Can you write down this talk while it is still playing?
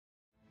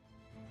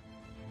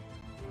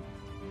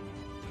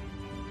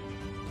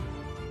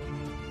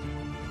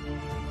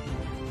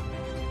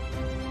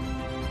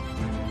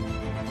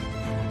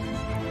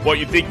What,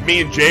 you think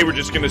me and Jay were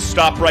just going to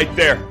stop right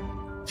there?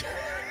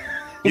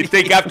 You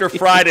think after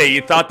Friday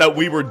you thought that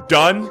we were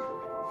done?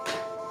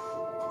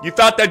 You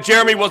thought that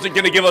Jeremy wasn't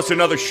going to give us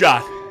another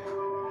shot?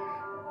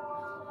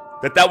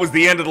 That was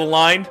the end of the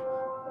line?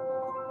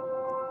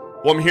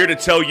 Well, I'm here to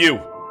tell you,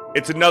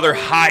 it's another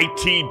high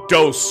tea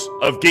dose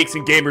of Geeks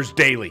and Gamers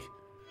Daily.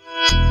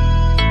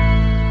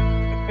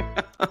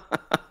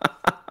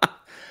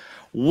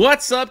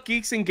 What's up,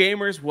 Geeks and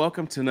Gamers?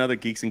 Welcome to another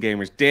Geeks and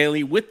Gamers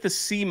Daily with the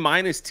C-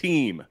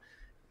 team.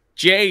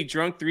 Jay,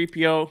 Drunk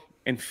 3PO,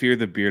 and Fear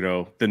the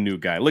Beardo, the new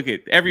guy. Look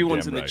at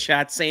everyone's in the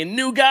chat saying,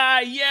 new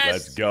guy, yes!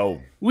 Let's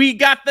go. We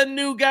got the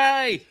new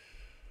guy!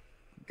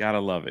 Gotta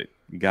love it.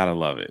 You gotta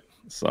love it.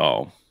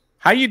 So,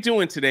 how you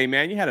doing today,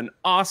 man? You had an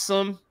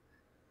awesome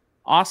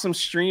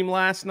stream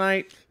last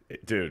night.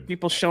 Dude.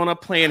 People showing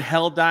up playing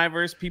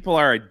Helldivers. People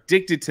are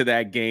addicted to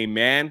that game,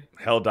 man.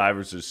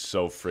 Helldivers is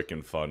so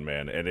freaking fun,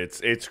 man. And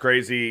it's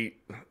crazy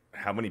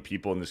how many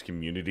people in this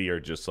community are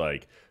just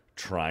like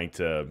trying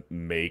to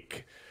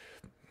make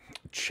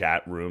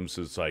chat rooms.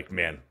 It's like,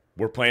 man,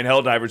 we're playing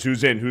Helldivers.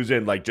 Who's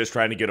in? Like just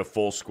trying to get a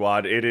full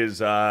squad. It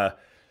is I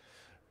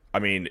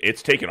mean,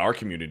 it's taken our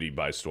community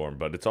by storm,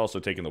 but it's also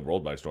taken the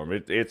world by storm.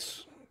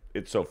 It's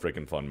so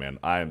freaking fun, man.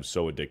 I am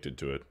so addicted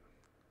to it.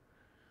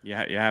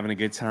 Yeah, you're having a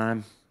good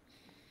time.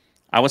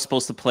 I was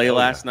supposed to play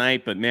last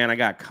night, but man, I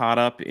got caught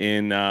up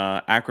in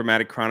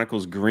Achromatic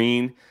Chronicles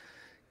Green,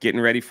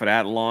 getting ready for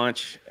that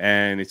launch,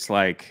 and it's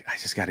like I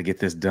just got to get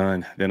this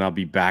done. Then I'll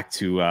be back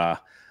to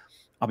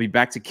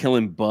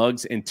killing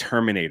bugs and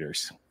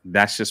Terminators.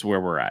 That's just where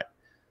we're at.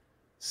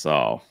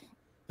 So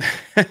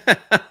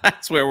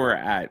that's where we're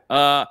at.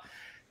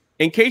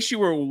 In case you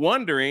were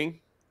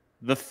wondering,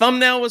 the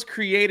thumbnail was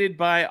created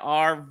by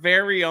our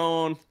very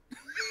own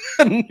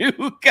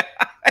new guy.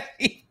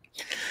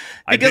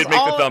 I did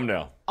make the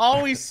thumbnail.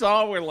 All we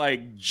saw were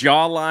like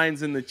jaw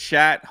lines in the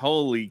chat.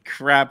 Holy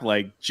crap,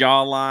 like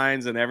jaw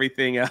lines and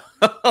everything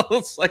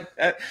else like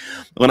that.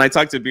 When I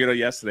talked to Beardo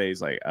yesterday,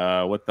 he's like,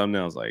 what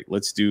thumbnails? Like,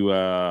 let's do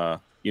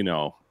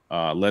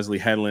Leslie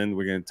Headland.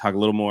 We're gonna talk a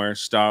little more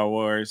Star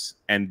Wars.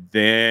 And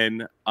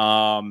then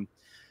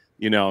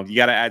you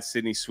gotta add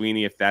Sydney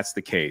Sweeney if that's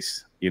the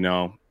case.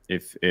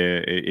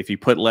 If you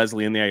put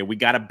Leslie in there, we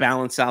got to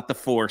balance out the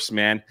force,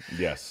 man.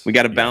 Yes. We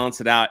got to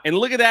balance it out. And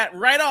look at that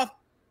right off.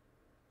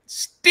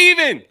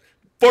 Steven!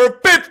 For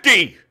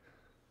 50!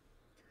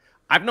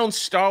 I've known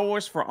Star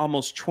Wars for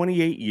almost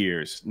 28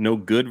 years. No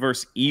good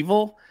versus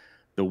evil.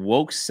 The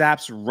woke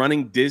saps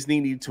running Disney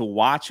need to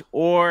watch,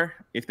 or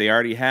if they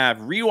already have,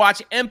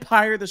 rewatch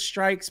Empire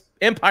Strikes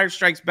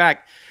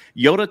Back.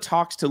 Yoda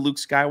talks to Luke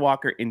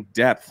Skywalker in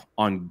depth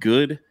on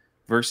good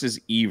versus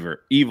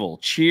evil.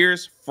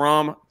 Cheers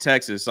from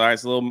Texas. All right,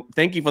 so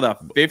thank you for the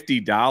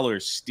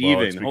 $50,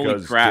 Steven. Well,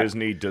 Holy crap.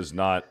 Disney does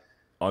not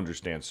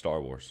understand Star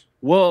Wars.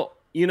 Well,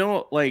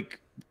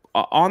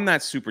 on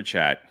that super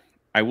chat,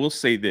 I will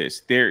say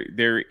this.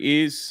 There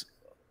is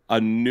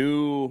a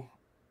new,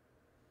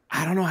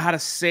 I don't know how to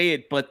say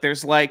it, but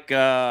there's like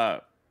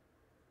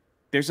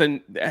there's a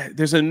new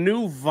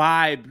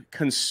vibe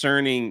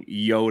concerning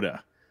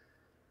Yoda.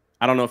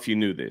 I don't know if you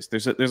knew this.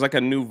 There's like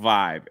a new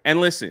vibe. And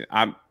listen,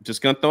 I'm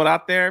just going to throw it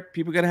out there.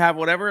 People are going to have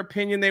whatever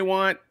opinion they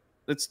want.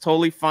 That's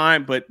totally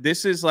fine. But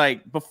this is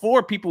like,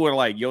 before people were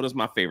like, Yoda's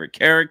my favorite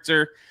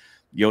character.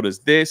 Yoda's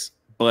this.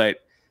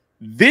 But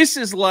this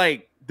is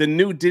like the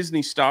new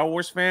Disney Star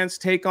Wars fans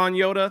take on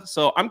Yoda.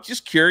 So I'm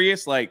just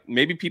curious, like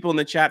maybe people in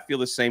the chat feel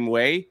the same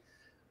way.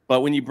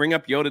 But when you bring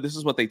up Yoda, this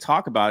is what they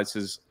talk about. It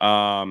says,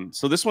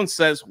 so this one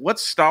says, what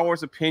Star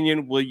Wars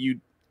opinion will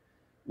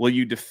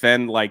you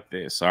defend like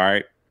this? All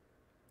right.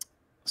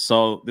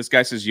 So this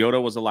guy says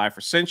Yoda was alive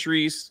for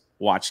centuries,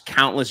 watched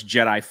countless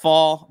Jedi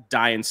fall,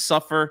 die and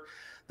suffer,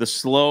 the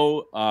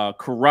slow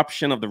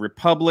corruption of the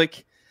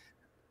Republic.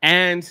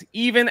 And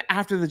even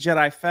after the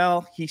Jedi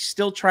fell, he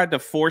still tried to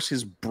force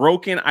his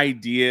broken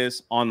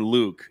ideas on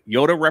Luke.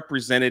 Yoda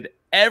represented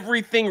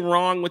everything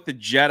wrong with the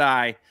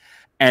Jedi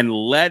and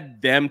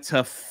led them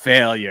to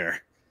failure.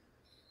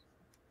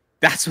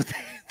 That's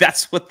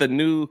what the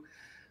new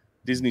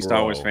Disney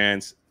Star Wars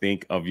fans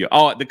think of you.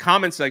 Oh, the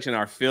comment section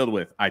are filled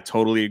with, I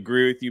totally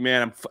agree with you,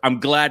 man. I'm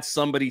glad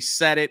somebody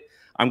said it.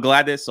 I'm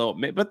glad this.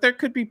 But there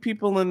could be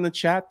people in the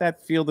chat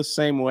that feel the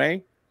same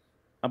way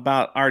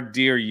about our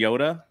dear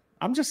Yoda.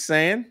 I'm just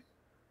saying.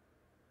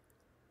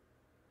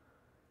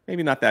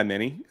 Maybe not that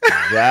many.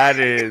 That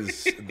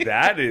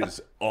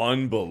is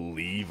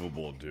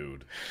unbelievable,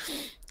 dude.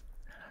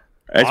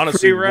 It's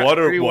honestly, what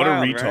a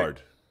wild, retard.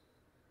 Right?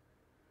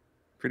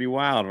 Pretty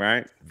wild,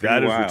 right?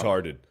 That is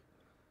retarded.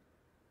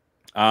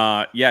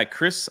 Yeah,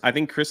 Chris. I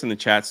think Chris in the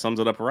chat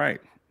sums it up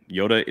right.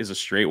 Yoda is a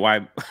straight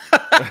white.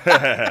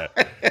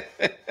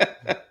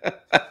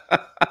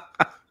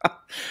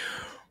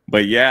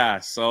 But yeah,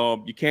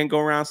 so you can't go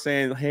around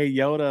saying, "Hey,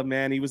 Yoda,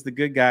 man, he was the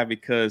good guy,"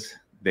 because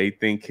they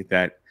think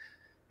that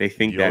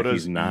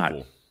he's not.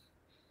 Evil.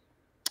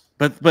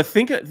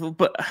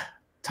 But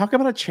talk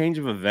about a change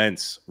of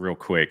events real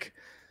quick.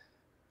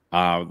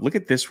 Look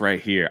at this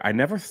right here. I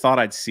never thought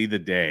I'd see the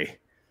day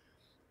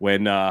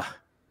when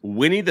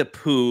Winnie the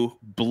Pooh,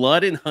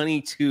 Blood and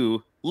Honey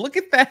 2. Look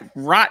at that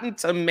Rotten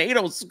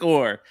Tomato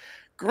score.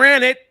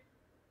 Granted,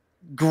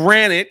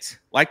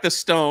 like the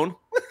stone,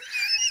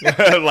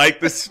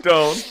 Like the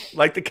stone,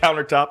 like the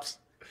countertops.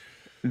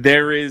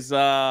 there is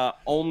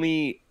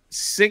only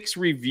 6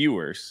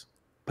 reviewers,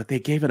 but they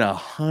gave it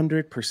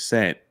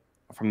 100%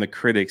 from the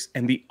critics,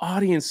 and the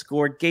audience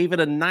score gave it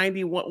a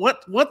 91.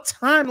 What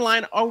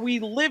timeline are we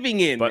living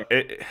in?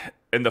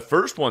 And the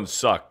first one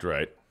sucked,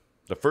 right?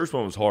 The first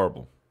one was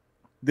horrible.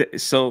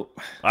 So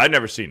I'd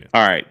never seen it.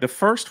 All right, the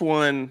first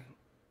one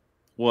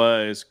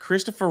was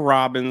Christopher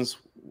Robin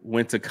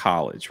went to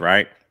college,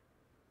 right?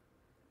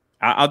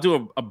 I'll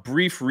do a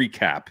brief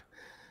recap.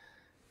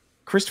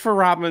 Christopher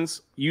Robin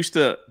used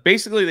to,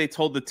 basically they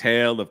told the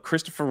tale of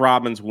Christopher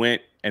Robin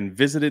went and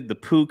visited the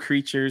Pooh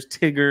creatures,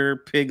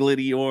 Tigger, Piglet,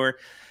 Eeyore,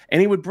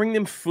 and he would bring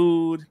them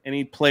food and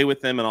he'd play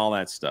with them and all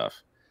that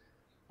stuff.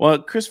 Well,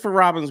 Christopher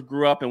Robin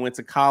grew up and went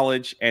to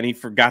college and he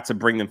forgot to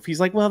bring them. He's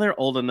like, well, they're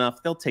old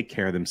enough. They'll take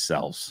care of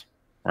themselves,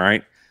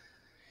 right?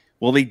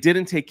 Well, they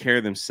didn't take care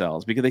of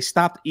themselves because they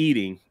stopped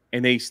eating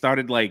and they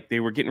started like, they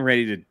were getting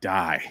ready to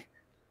die.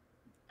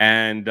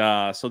 And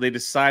so they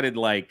decided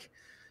like,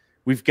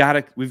 we've got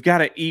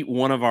to eat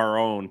one of our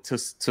own to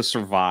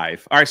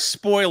survive. All right,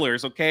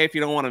 spoilers, okay? If you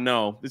don't want to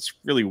know, it's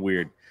really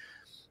weird.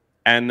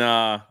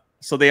 And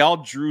so they all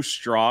drew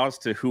straws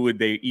to who would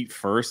they eat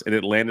first, and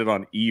it landed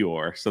on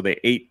Eeyore. So they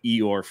ate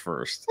Eeyore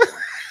first.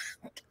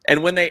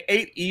 And when they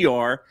ate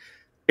Eeyore,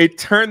 it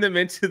turned them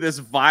into this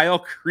vile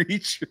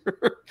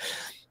creature.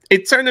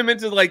 It turned them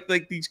into like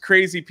these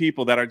crazy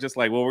people that are just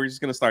like, well, we're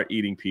just gonna start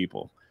eating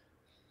people,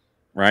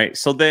 right?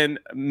 So then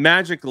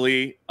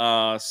magically,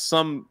 a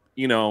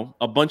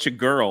bunch of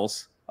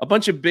girls, a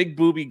bunch of big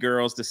booby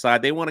girls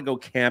decide they want to go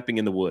camping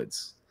in the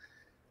woods,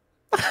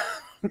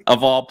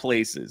 of all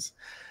places.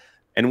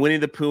 And Winnie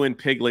the Pooh and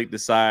Piglet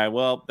decide,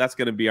 well, that's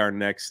gonna be our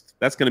next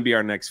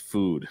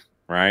food,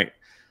 right?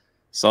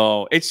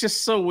 So it's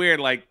just so weird,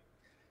 like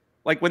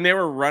when they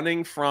were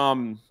running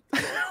from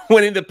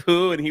Winnie the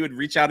Pooh and he would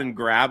reach out and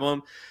grab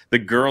them, the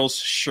girls'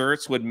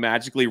 shirts would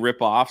magically rip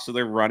off, so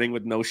they're running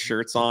with no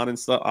shirts on and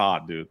stuff. Oh,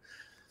 dude.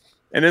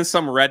 And then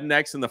some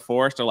rednecks in the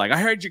forest are like, I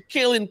heard you're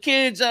killing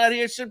kids out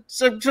here,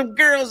 some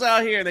girls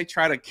out here. And they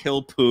try to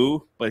kill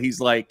Pooh, but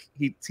he's like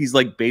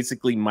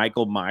basically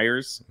Michael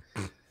Myers.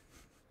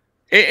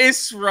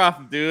 It's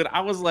rough, dude.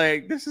 I was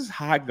like, this is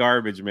hot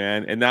garbage,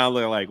 man. And now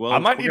they're like, well, I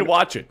might need to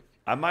watch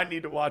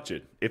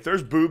it. If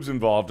there's boobs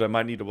involved, I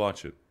might need to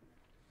watch it.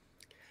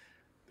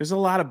 There's a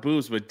lot of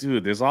boobs, but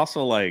dude, there's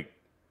also like,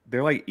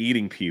 they're like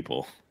eating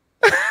people.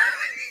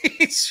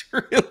 It's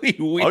really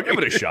weird. I'll give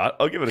it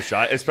a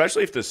shot,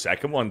 especially if the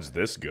second one's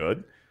this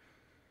good.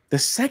 The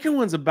second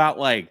one's about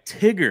like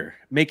Tigger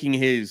making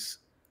his,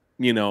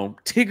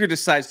 Tigger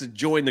decides to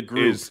join the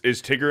group.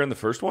 Is Tigger in the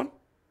first one?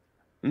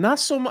 Not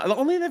so much.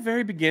 Only in the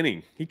very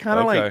beginning. He kind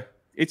of like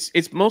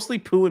it's mostly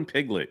Pooh and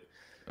Piglet.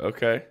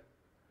 Okay.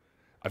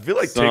 I feel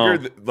like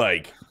Tigger,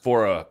 like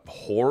for a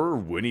horror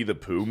Winnie the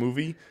Pooh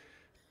movie,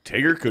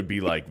 Tigger could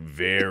be like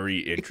very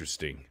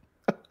interesting.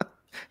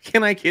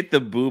 Can I get the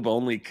boob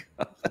only?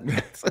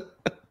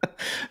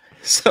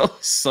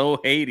 so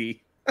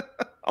Haiti.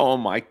 Oh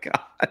my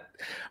god.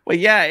 But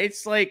yeah,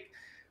 it's like,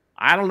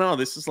 I don't know.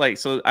 This is like,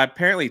 so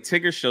apparently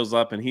Tigger shows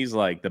up and he's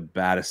like the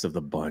baddest of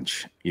the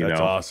bunch.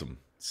 That's awesome.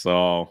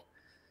 So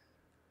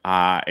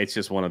it's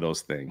just one of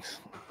those things.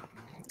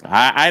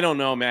 I don't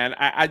know, man.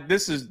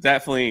 This is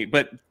definitely,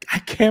 but I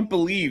can't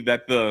believe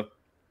that the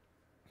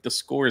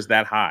score is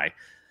that high.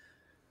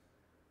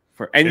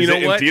 Is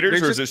it in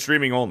theaters or is it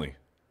streaming only?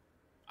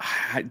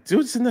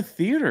 Dude, it's in the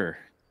theater.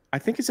 I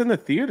think it's in the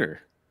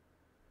theater.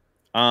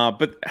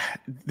 But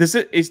does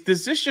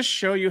this just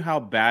show you how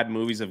bad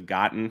movies have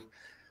gotten?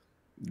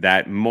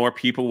 That more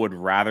people would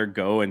rather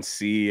go and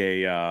see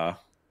a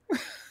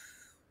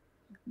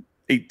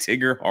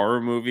Tigger horror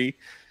movie.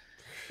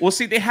 Well,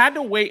 see, they had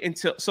to wait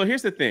until. So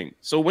here's the thing.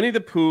 So Winnie the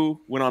Pooh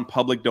went on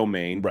public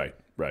domain. Right.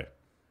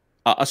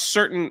 A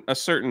certain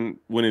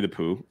Winnie the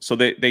Pooh. So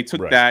they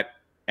took that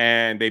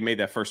and they made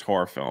that first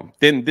horror film.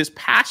 Then this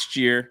past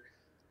year,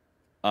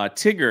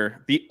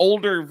 Tigger, the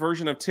older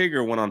version of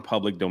Tigger, went on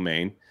public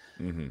domain.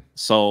 Mm-hmm.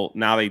 So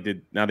now they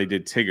did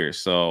Tigger.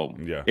 So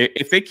yeah,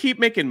 if they keep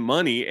making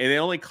money, and it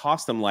only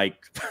cost them like,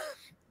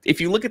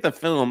 if you look at the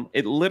film,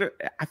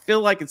 I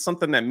feel like it's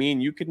something that me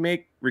and you could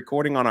make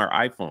recording on our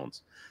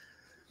iPhones.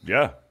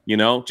 Yeah,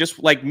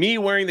 just like me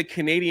wearing the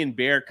Canadian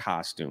bear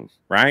costume,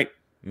 right,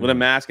 with a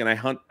mask, and I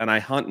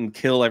hunt and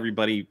kill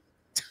everybody.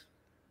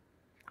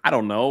 I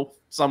don't know,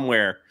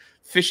 somewhere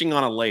fishing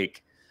on a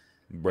lake.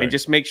 Right. And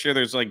just make sure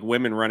there's like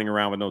women running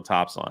around with no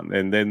tops on.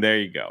 And then there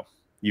you go.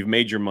 You've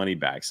made your money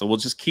back. So we'll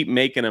just keep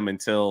making them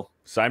until...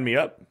 Sign me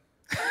up.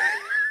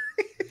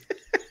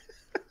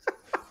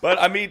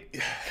 But I mean,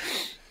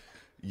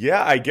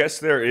 yeah, I guess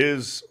there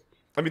is...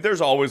 I mean, there's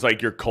always like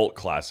your cult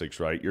classics,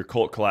 right? Your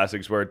cult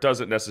classics where it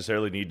doesn't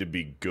necessarily need to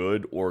be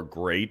good or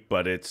great,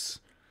 but it's...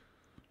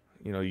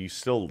 You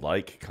still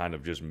like kind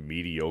of just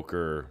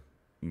mediocre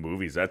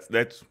movies. That's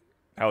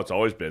how it's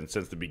always been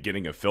since the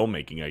beginning of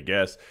filmmaking, I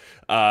guess.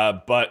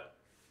 But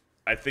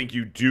I think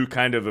you do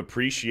kind of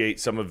appreciate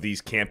some of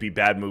these campy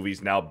bad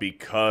movies now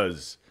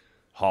because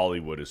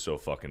Hollywood is so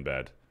fucking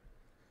bad.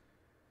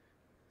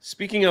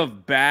 Speaking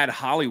of bad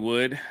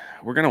Hollywood,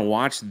 we're going to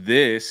watch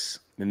this,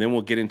 and then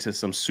we'll get into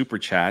some super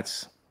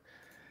chats.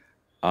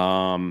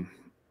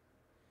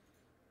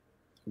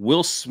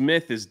 Will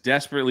Smith is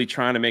desperately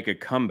trying to make a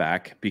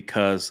comeback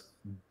because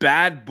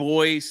Bad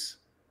Boys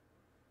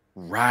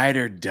Ride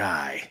or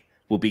Die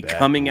will be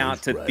coming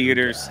out to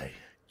theaters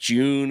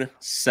June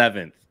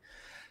 7th.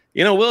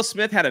 You know, Will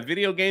Smith had a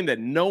video game that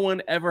no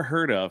one ever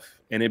heard of,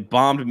 and it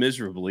bombed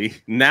miserably.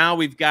 Now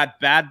we've got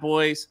Bad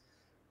Boys.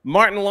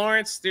 Martin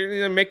Lawrence,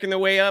 they're making their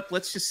way up.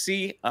 Let's just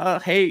see.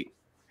 Hey,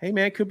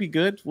 man, it could be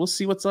good. We'll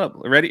see what's up.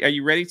 Ready? Are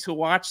you ready to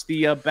watch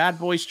the Bad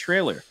Boys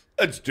trailer?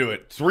 Let's do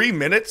it. 3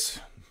 minutes?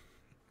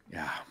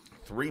 Yeah.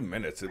 3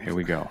 minutes. Here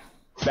we go.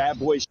 Bad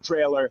Boys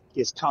trailer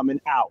is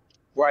coming out.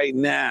 Right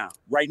now.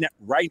 Right now.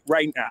 Right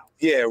now.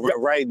 Yeah,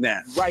 right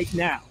now. Right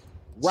now.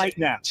 Right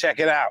now. Check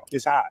it out.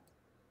 It's hot.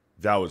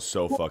 That was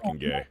so fucking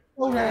gay.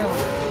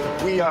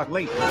 We are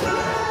late.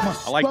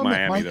 I like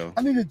Miami, though.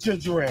 I need a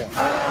ginger ale.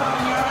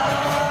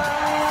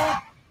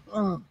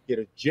 Get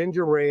a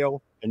ginger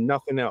ale and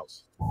nothing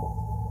else.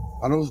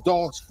 Are those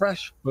dogs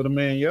fresh? Put them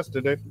in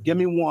yesterday. Give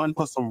me one.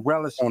 Put some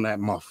relish On that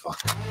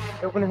motherfucker.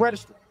 Open the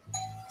register.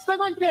 Stay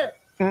right there.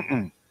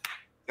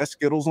 That's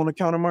Skittles on the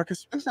counter,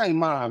 Marcus. This ain't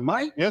mine,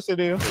 Mike. Yes, it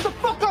is. Shut the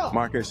fuck up.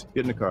 Marcus,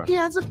 get in the car. He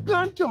has a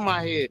gun to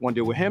my head. Want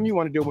to deal with him? You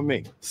want to deal with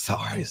me?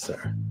 Sorry,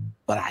 sir,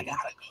 but I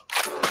gotta go.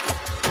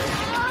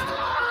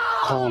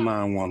 Call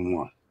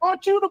 911.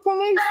 Aren't you the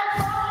police?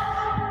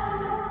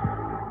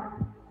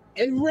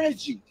 Hey,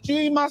 Reggie, you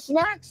eat my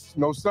snacks?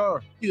 No,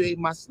 sir. You ate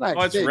my snacks.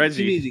 Oh, it's Hey,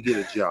 Reggie. You need to get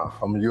a job.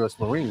 I'm a U.S.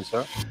 Marine,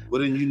 sir.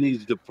 Well, then you need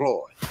to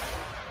deploy.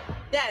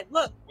 Dad,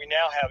 look. We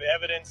now have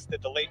evidence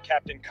that the late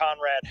Captain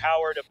Conrad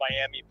Howard of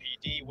Miami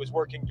PD was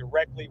working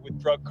directly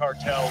with drug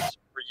cartels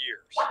for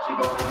years.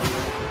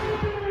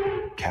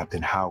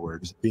 Captain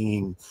Howard's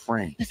being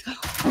framed.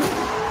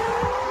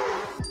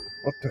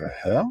 What the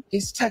hell?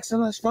 He's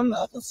texting us from the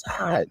other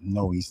side.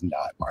 No, he's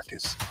not,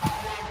 Marcus.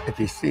 If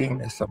he's seeing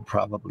this, I'm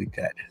probably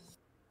dead.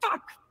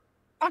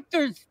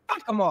 Fuckers,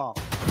 fuck them all.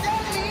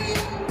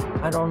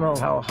 I don't know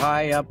how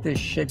high up this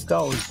shit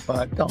goes,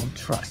 but don't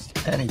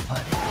trust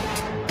anybody.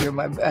 You're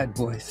my bad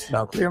boys.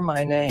 Now clear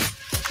my name.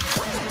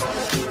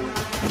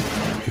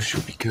 You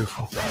should be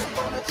careful.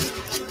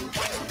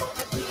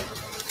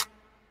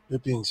 They're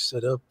being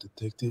set up,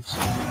 detectives.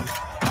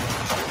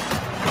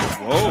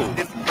 Whoa.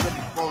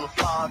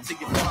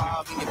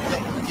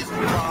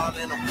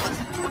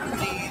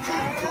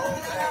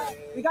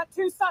 We got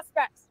 2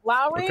 suspects.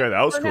 Lowry. Okay,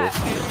 that was Burnett.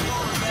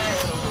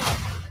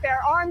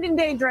 They're armed and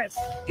dangerous.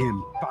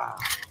 In 5,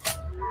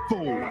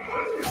 4,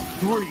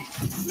 3.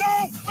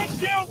 No! I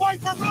can't wait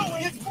for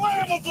Billy! It's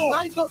flammable!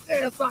 I ain't no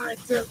damn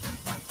scientist.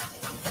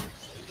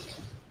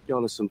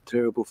 Y'all are some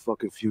terrible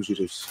fucking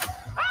fugitives.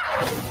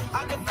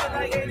 I can feel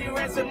like any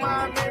rest of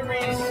my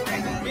memories.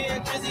 Me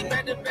and Drizzy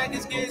back to back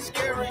is getting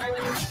scary.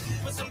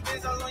 Put some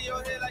things all on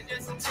your head like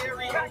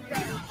dysentery.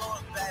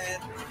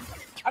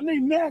 I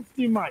need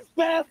nasty Mike.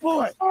 Bad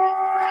boy.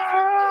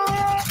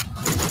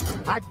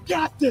 I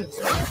got this.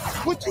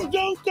 What you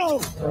don't do?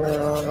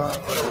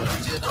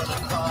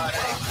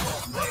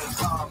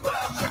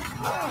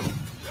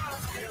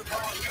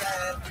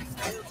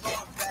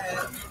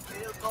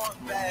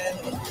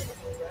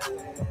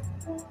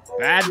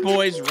 Bad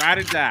Boys Ride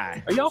or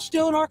Die. Are y'all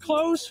still in our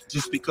clothes?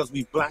 Just because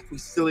we black, we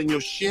still in your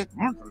shit?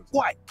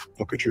 What?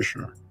 Look at your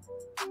shirt.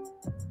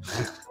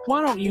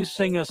 Why don't you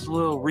sing us a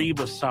little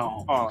Reba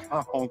song?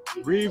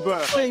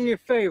 Reba. Sing your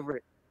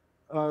favorite.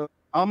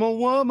 I'm a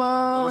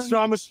woman. So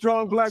I'm a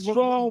strong black woman.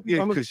 Strong.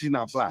 Yeah, because she's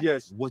not black.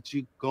 Yes. What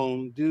you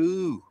gonna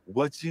do?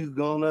 What you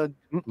gonna...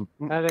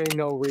 That ain't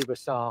no Reba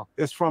song.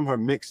 It's from her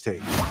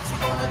mixtape.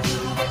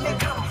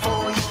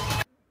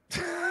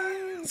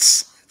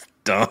 It's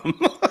dumb.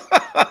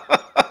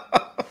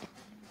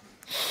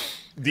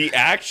 The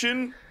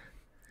action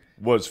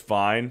was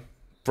fine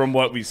from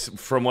what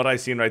I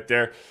seen right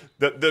there.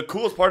 The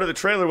coolest part of the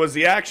trailer was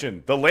the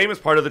action. The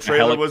lamest part of the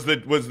trailer was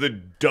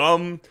the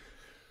dumb,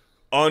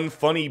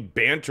 unfunny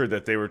banter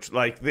that they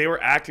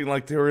were acting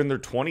like they were in their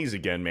 20s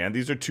again, man.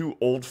 These are 2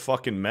 old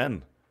fucking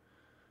men.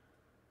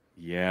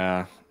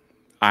 Yeah.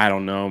 I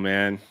don't know,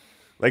 man.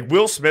 Like,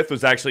 Will Smith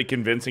was actually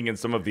convincing in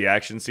some of the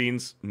action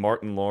scenes.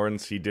 Martin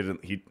Lawrence, he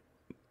didn't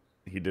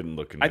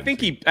look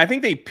convincing. I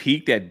think they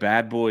peaked at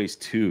Bad Boys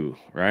 2,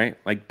 right?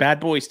 Like Bad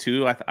Boys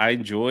 2, I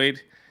enjoyed,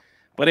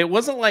 but it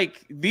wasn't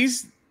like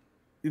these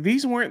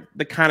weren't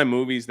the kind of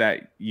movies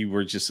that you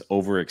were just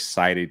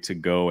overexcited to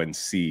go and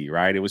see,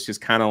 right? It was just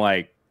kind of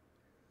like,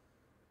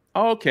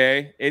 oh,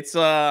 okay, it's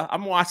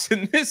I'm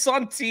watching this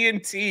on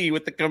TNT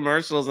with the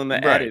commercials and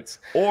the edits,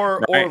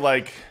 or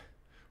like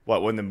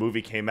what, when the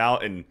movie came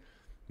out and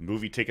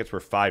movie tickets were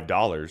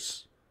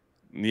 $5.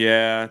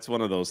 Yeah, it's one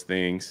of those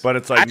things. But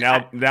it's like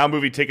now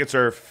movie tickets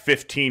are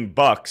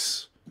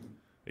 $15.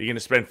 Are you going to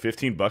spend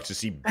 $15 to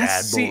see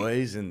Bad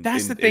Boys? And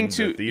that's the thing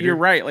too. You're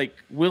right. Like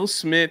Will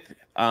Smith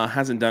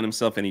hasn't done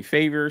himself any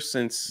favors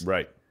since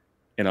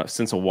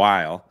since a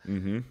while.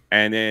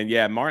 And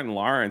then Martin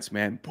Lawrence,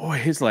 man, boy,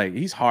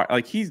 he's hard.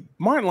 Like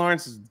Martin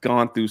Lawrence has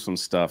gone through some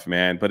stuff,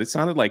 man. But it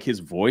sounded like his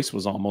voice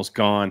was almost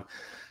gone.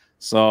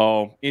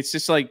 So it's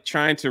just like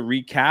trying to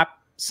recap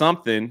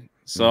something.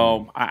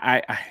 So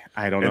I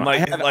don't know.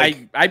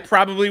 I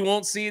probably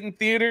won't see it in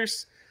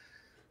theaters.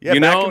 Yeah,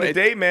 back in the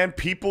day, man,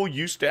 people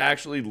used to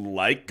actually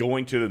like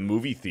going to the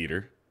movie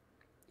theater.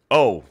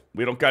 Oh,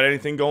 we don't got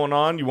anything going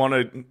on? You want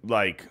to,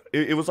 like,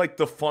 it was like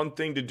the fun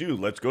thing to do.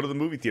 Let's go to the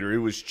movie theater. It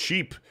was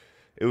cheap.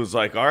 It was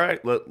like, all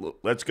right,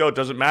 let's go. It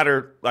doesn't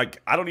matter.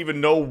 Like, I don't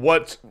even know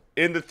what's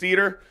in the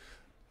theater,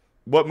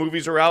 what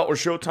movies are out or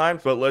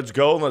showtimes, but let's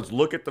go and let's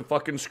look at the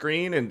fucking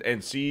screen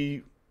and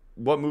see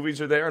what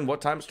movies are there and what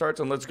time it starts,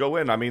 and let's go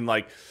in. I mean,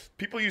 like,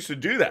 people used to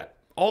do that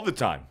all the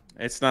time.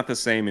 It's not the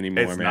same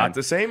anymore, man. It's not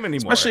the same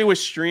anymore. Especially with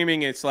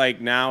streaming, it's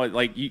like now,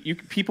 like you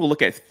people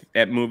look at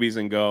movies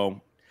and go,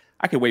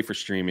 I could wait for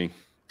streaming.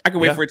 I could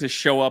wait for it to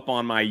show up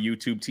on my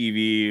YouTube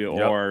TV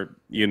or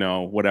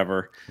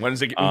whatever. When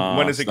is it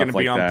going to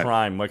be on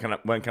Prime?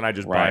 When can I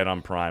just buy it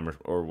on Prime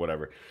or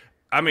whatever?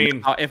 I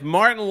mean, if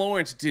Martin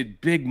Lawrence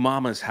did Big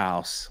Mama's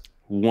House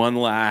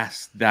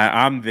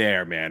I'm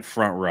there, man,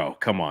 front row.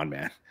 Come on,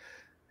 man.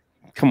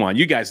 Come on,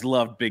 you guys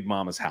love Big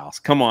Mama's House.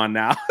 Come on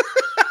now.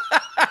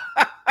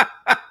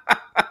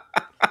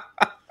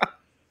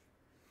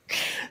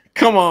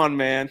 Come on,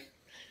 man.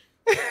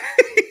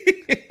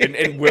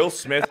 and Will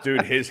Smith,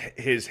 dude,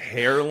 his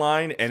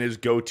hairline and his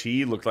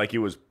goatee looked like he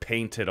was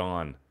painted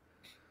on.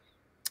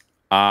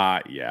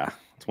 Yeah,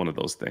 it's one of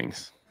those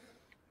things,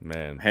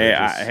 man.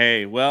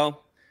 Hey,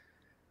 well,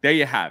 there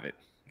you have it.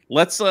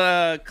 Let's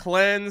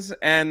cleanse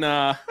and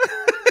I'm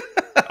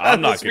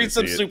not let's read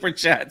some super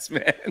chats,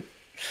 man.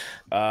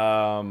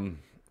 All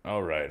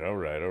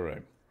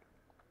right.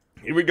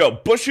 Here we go.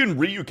 Bushin'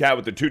 Ryu Cat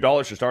with the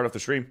 $2 to start off the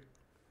stream.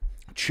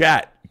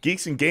 Chat,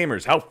 Geeks and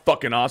Gamers, how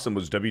fucking awesome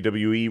was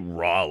WWE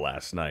Raw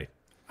last night?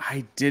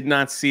 I did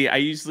not see.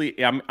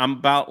 I'm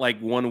about like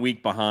 1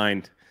 week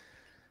behind.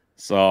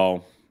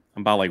 So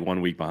I'm about like 1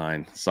 week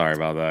behind. Sorry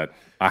about that.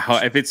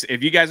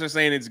 If you guys are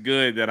saying it's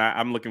good, then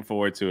I'm looking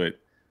forward to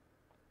it.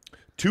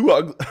 Too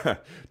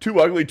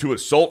ugly to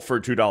assault for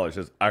 $2.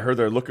 Says, I heard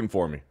they're looking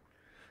for me.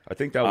 I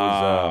think that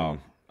was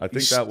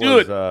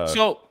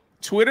so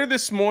Twitter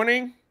this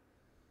morning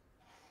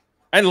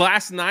and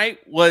last night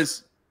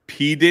was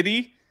P.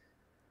 Diddy,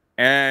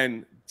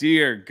 and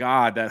dear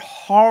God, that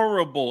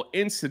horrible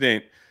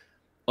incident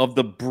of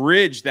the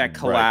bridge that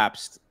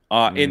collapsed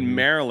in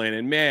Maryland.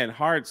 And man,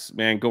 hearts,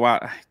 man, go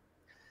out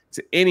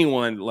to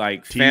anyone,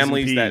 like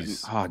families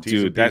that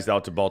dude, that's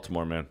out to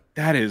Baltimore, man.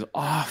 That is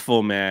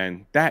awful,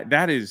 man.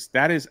 That is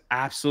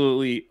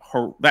absolutely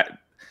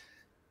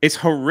it's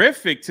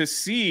horrific to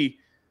see.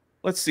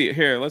 Let's see it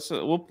here.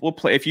 We'll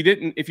play. If you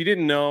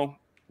didn't know,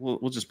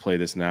 we'll just play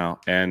this now.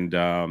 And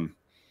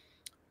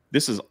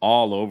this is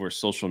all over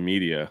social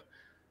media.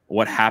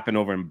 What happened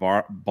over in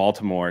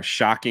Baltimore?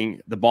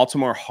 Shocking. The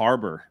Baltimore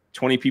Harbor.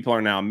 20 people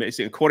are now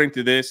missing, according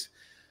to this,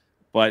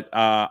 but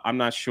I'm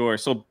not sure.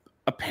 So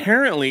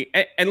apparently,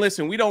 and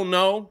listen, we don't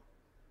know.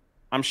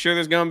 I'm sure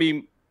there's gonna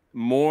be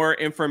more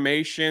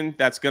information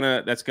that's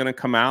gonna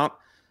come out.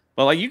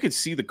 But like, you could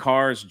see the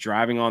cars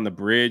driving on the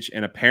bridge,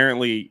 and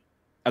apparently,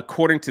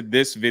 according to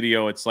this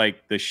video, it's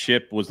like the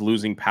ship was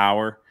losing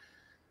power,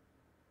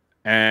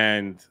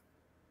 and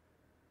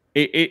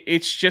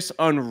it's just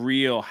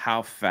unreal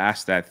how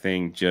fast that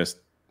thing just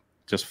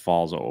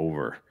falls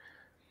over.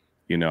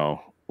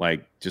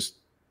 Like just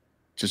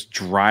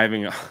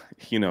driving,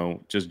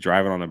 just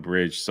driving on a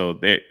bridge. So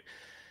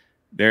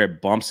there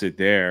it bumps it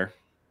there,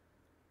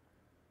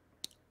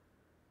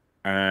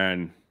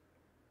 and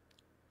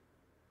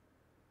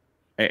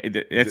there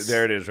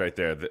it is right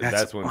there.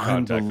 That's when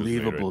contact was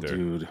made right there.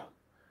 Dude.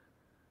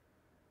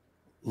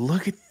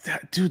 Look at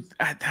that, dude.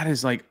 That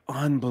is like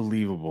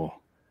unbelievable.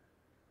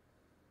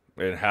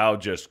 And how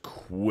just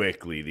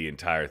quickly the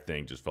entire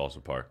thing just falls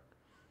apart.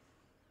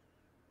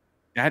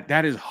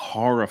 That is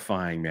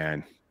horrifying,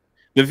 man.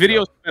 The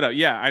video's sped up.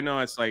 Yeah, I know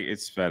it's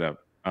sped up.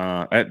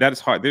 That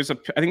is hard. I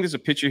think there's a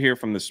picture here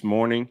from this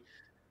morning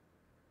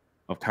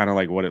of kind of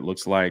like what it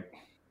looks like.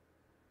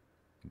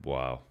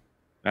 Wow.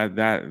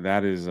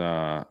 That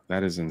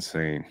is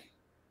insane.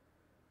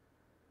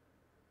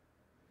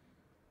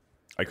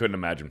 I couldn't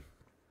imagine.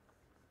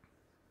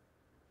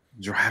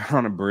 Driving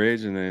on a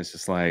bridge and then it's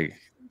just like,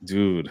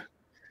 dude.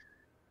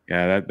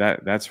 Yeah,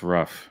 that's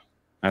rough.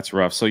 That's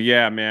rough. So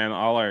yeah,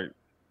 man,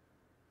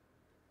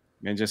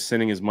 just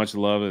sending as much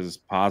love as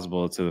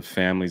possible to the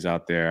families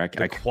out there.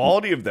 The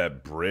quality of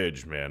that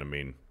bridge, man. I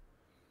mean,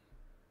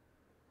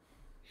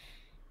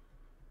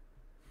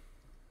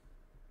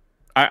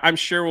 I'm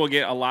sure we'll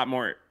get a lot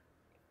more.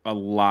 I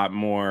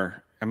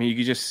mean, you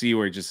can just see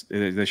where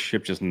the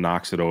ship just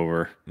knocks it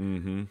over,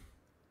 and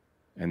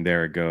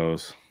there it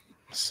goes.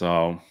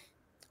 So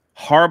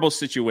horrible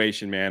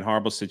situation, man.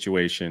 Horrible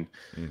situation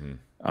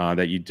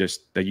that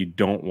you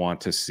don't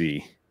want to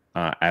see.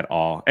 at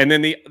all. And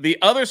then the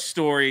other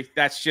story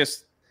that's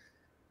just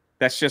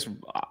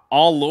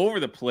all over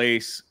the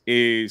place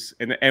is,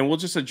 and we'll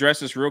just address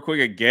this real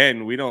quick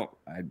again. We don't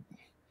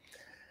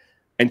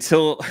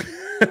until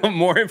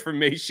more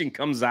information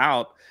comes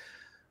out.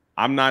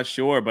 I'm not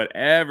sure, but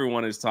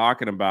everyone is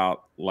talking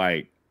about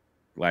like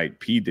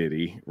P.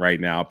 Diddy right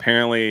now,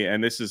 apparently.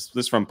 And this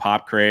is from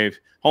Pop Crave.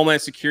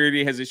 Homeland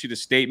Security has issued a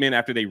statement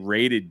after they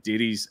raided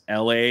Diddy's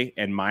LA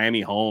and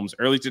Miami homes.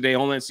 Early today,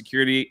 Homeland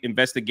Security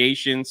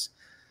investigations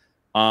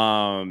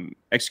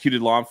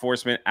executed law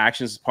enforcement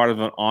actions as part of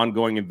an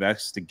ongoing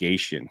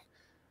investigation.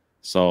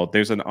 So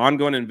there's an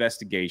ongoing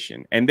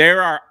investigation, and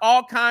there are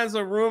all kinds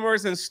of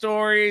rumors and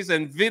stories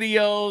and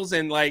videos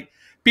and like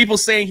people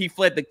saying he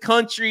fled the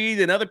country,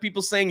 then other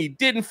people saying he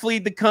didn't flee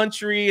the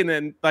country, and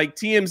then like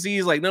TMZ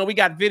is like, no, we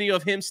got video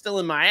of him still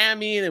in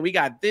Miami, and then we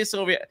got this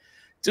over here,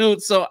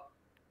 dude. So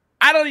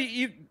I don't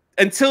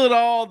until it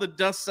all the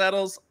dust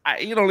settles,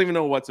 you don't even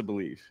know what to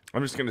believe.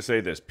 I'm just gonna say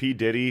this: P.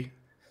 Diddy,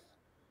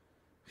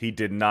 he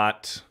did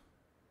not.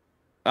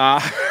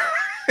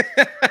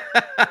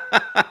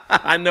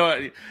 I know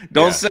it.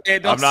 Don't say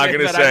it. Don't I'm not say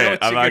gonna it, say it.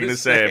 I'm not gonna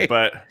say it.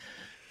 But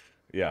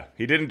yeah,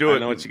 he didn't do it. I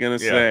know what you're gonna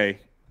say,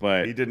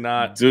 but he did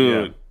not,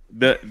 dude.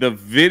 Yeah. The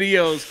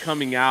videos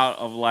coming out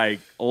of like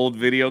old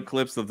video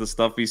clips of the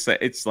stuff he said,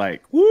 it's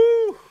like,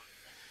 woo.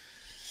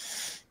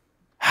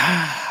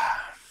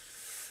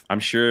 I'm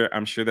sure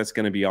that's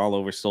going to be all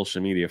over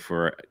social media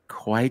for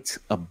quite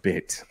a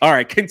bit. All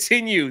right,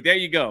 continue. There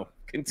you go.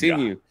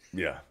 Continue.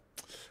 Yeah.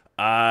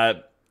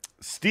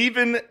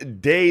 Stephen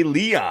De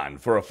Leon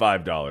for a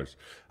 $5.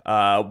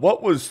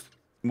 What was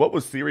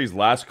Theory's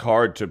last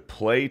card to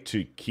play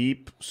to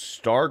keep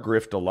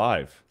Stargrift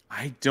alive?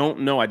 I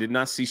don't know. I did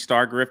not see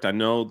Stargrift. I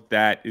know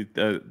that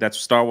that's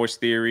Star Wars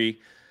Theory.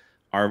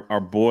 Our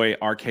boy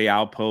RK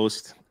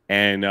Outpost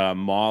and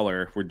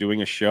Mahler were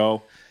doing a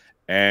show,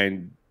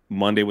 and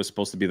Monday was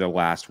supposed to be the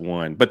last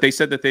one. But they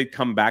said that they'd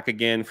come back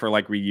again for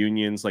like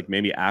reunions, like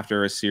maybe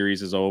after a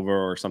series is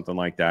over or something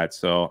like that.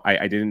 So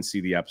I didn't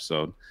see the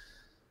episode.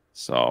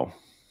 So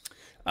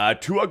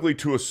Too Ugly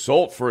to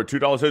Assault for a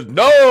 $2 says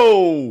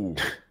no.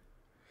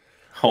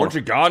 Or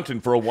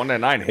Gigantin for a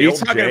 $1.99. Are you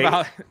talking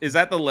about, is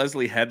that the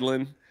Leslie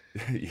Headland?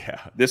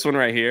 Yeah. This one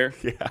right here?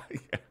 Yeah.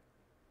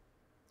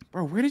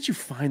 Bro, where did you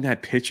find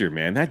that picture,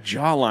 man? That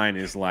jawline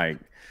is like...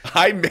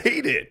 I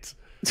made it.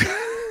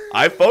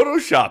 I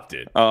photoshopped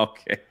it.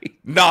 Okay.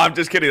 No, I'm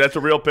just kidding. That's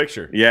a real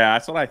picture. Yeah,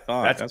 that's what I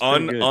thought. That's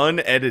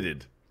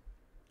unedited.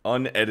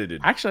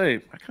 Unedited. Actually,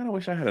 I kind of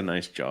wish I had a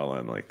nice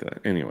jawline like that.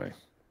 Anyway.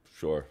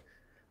 Sure.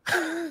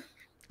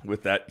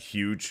 With that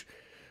huge...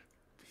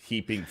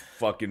 heaping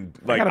fucking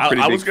like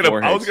I was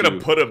gonna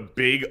put a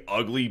big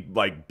ugly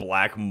like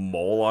black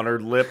mole on her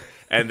lip,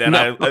 and then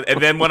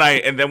when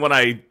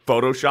I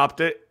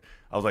photoshopped it,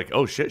 I was like,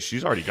 oh shit,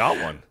 she's already got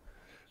one.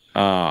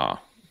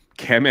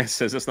 Kemes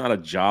says it's not a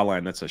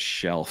jawline, that's a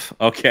shelf.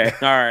 Okay,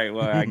 all right,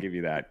 well I give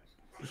you that.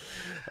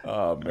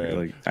 Oh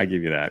man, I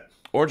give you that.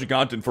 Orange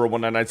Gonton for a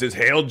 $1.99 says,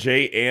 Hail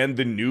Jay and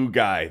the new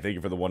guy. Thank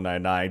you for the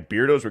 $1.99.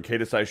 Beardo's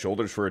Ricada size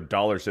shoulders for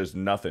 $1 says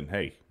nothing.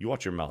 Hey, you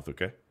watch your mouth,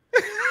 okay?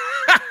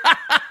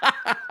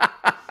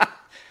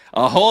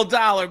 A whole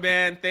 $1,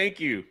 man. Thank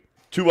you.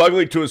 Too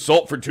Ugly to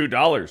Assault for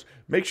 $2.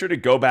 Make sure to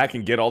go back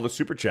and get all the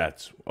super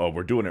chats. Oh,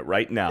 we're doing it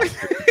right now.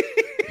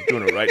 We're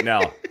doing it right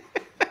now.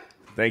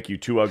 Thank you,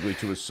 Too Ugly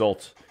to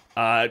Assault.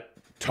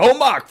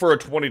 Tomac for a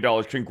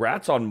 $20.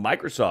 Congrats on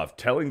Microsoft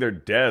telling their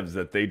devs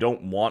that they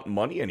don't want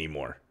money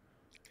anymore.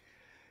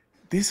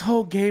 This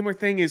whole gamer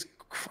thing is...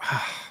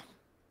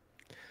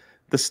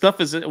 The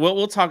stuff is... Well,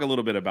 we'll talk a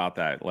little bit about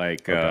that.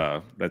 Like,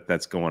 okay.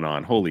 That's going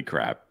on. Holy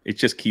crap. It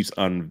just keeps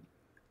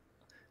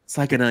It's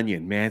like an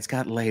onion, man. It's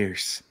got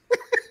layers.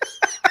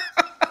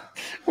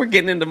 We're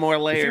getting into more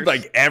layers. It seems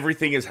like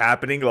everything is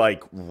happening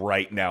like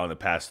right now in the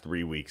past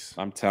 3 weeks.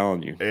 I'm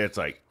telling you. It's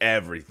like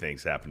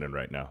everything's happening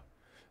right now.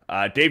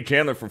 Dave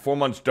Chandler for 4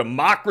 months.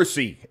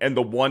 Democracy and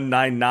the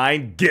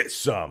 199. Get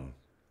some.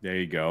 There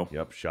you go.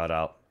 Yep, shout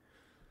out.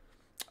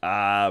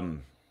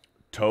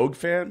 Togue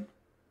fan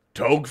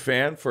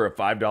for a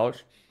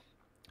 $5.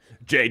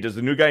 Jay, does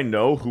the new guy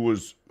know who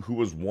was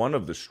one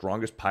of the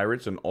strongest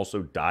pirates and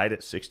also died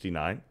at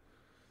 69?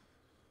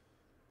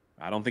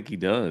 I don't think he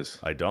does.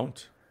 I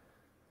don't.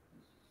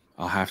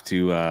 I'll have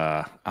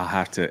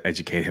to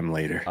educate him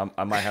later.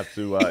 I might have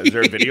to. Is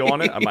there a video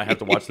on it? I might have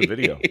to watch the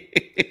video.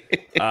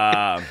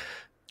 A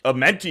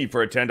Menti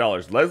for a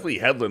 $10. Leslie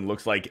Headland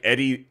looks like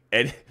Eddie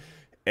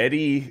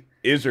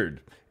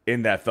Izzard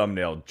in that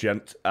thumbnail.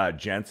 Gents,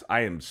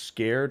 I am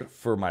scared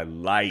for my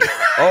life.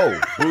 Oh,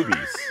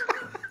 boobies.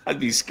 I'd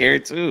be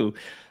scared too.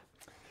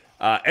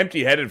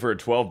 Empty-headed for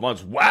 12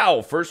 months.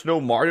 Wow, first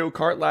no Mario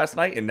Kart last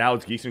night, and now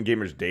it's Geeks and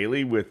Gamers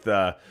Daily with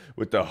the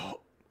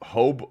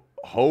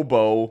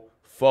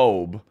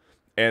Hobophobe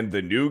and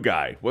the new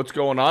guy. What's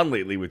going on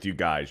lately with you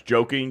guys?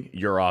 Joking,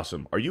 you're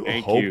awesome. Are you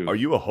a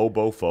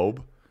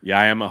hobophobe? Yeah,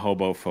 I am a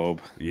hobophobe.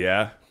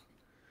 Yeah,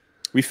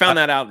 we found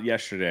that out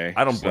yesterday.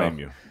 I don't blame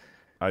you.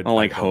 I don't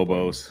like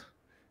hobos.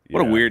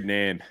 What a weird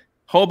name.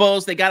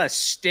 Hobos. They got a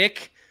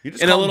stick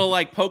in a little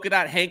like polka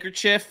dot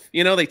handkerchief.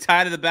 You know, they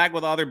tie to the back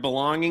with all their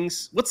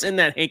belongings. What's in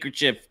that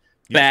handkerchief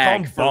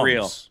bag for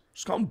real?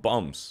 Just call them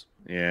bums.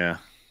 Yeah.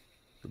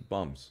 The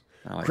bums.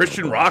 Like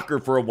Christian Rocker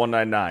for a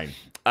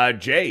 $1.99.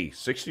 Jay,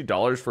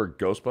 $60 for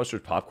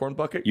Ghostbusters popcorn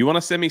bucket. You want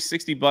to send me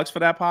 $60 for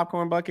that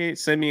popcorn bucket?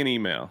 Send me an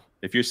email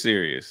if you're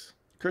serious.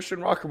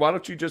 Christian Rocker, why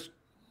don't you just...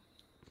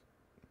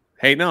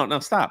 Hey, no,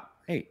 stop.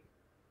 Hey,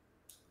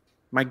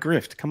 my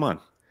grift, come on.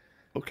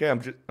 Okay,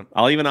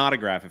 I'll even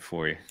autograph it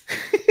for you.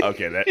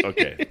 Okay.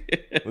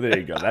 Well, there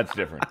you go. That's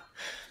different.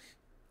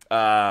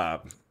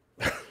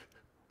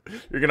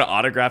 You're gonna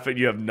autograph it.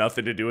 You have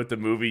nothing to do with the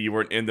movie. You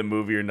weren't in the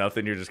movie or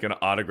nothing. You're just gonna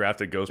autograph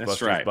the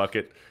Ghostbusters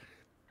bucket.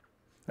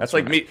 That's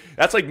like me.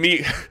 That's like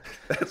me.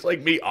 That's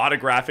like me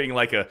autographing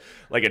like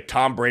a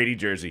Tom Brady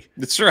jersey.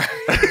 That's right.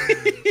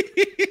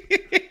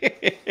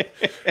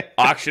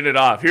 Auction it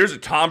off. Here's a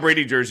Tom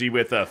Brady jersey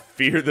with a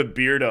Fear the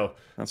Beardo.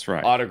 That's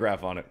right.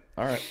 Autograph on it.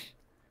 All right.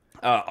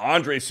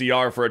 Andre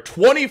CR for a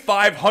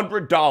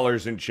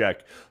 $2,500 in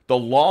check. The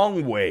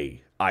long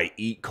way I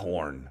eat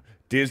corn.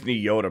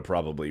 Disney Yoda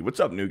probably. What's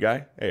up, new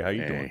guy? Hey, how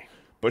you doing?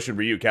 Bush and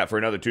Ryu Cat for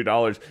another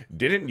 $2.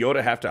 Didn't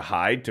Yoda have to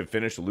hide to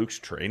finish Luke's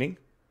training?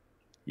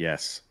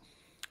 Yes.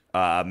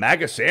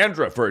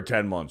 Magasandra for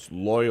 10 months.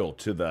 Loyal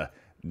to the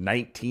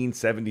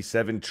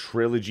 1977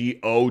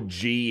 trilogy OG.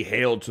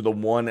 Hail to the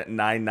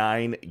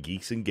 199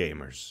 Geeks and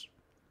Gamers.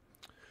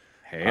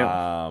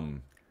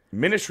 Hail.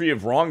 Ministry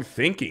of Wrong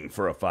Thinking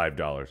for a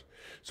 $5.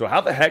 So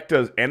how the heck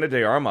does Ana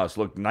de Armas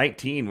look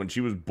 19 when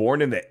she was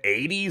born in the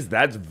 80s?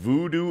 That's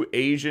voodoo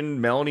Asian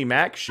Melanie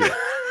Mac shit.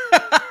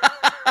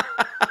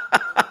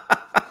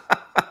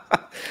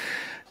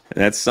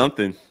 That's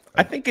something.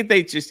 I think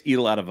they just eat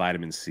a lot of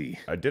vitamin C.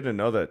 I didn't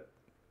know that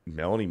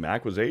Melanie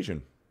Mac was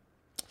Asian.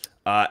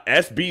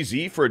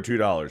 SBZ for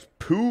 $2.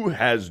 Pooh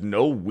has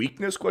no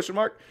weakness? ?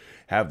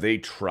 Have they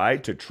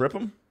tried to trip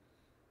him?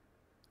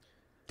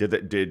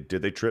 Did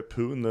they trip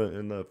Pooh in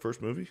the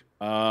first movie?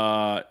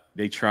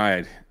 They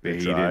tried. He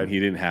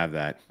didn't have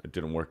that. It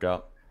didn't work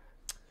out.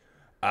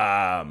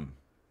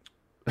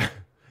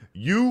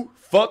 You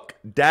fuck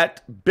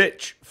that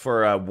bitch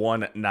for a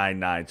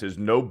 $1.99. Says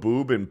no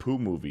boob in Pooh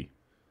movie.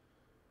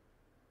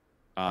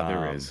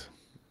 There is.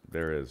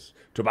 There is.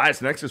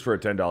 Tobias Nexus for a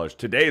 $10.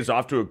 Today is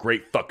off to a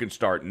great fucking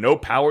start. No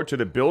power to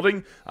the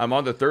building. I'm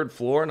on the 3rd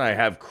floor and I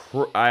have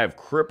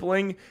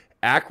crippling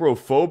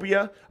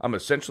acrophobia. I'm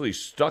essentially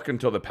stuck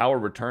until the power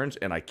returns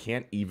and I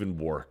can't even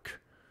work.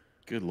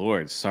 Good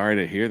Lord. Sorry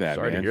to hear that,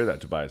 Sorry to hear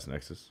that, Tobias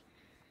Nexus.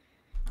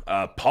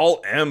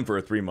 Paul M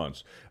for 3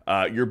 months.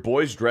 Your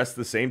boys dressed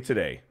the same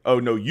today. Oh,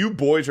 no, you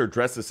boys are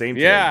dressed the same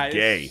today. Yeah.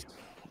 Gay.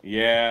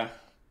 Yeah.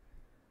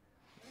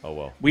 Oh,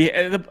 well.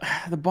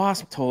 The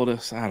boss told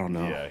us. I don't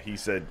know. Yeah, he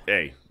said,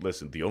 hey,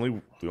 listen, the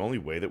only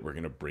way that we're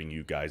going to bring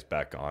you guys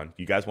back on,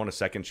 you guys want a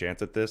second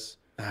chance at this?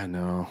 I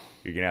know.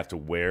 You're going to have to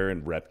wear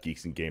and rep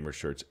Geeks and Gamer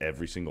shirts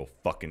every single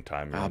fucking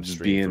time you're on the I'll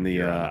stream.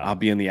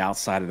 be in the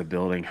outside of the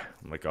building.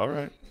 I'm like, all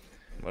right,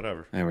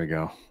 whatever. There we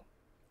go.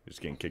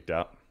 Just getting kicked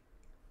out.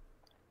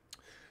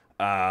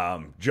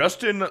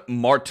 Justin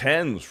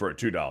Martens for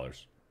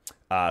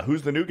 $2.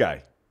 Who's the new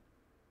guy?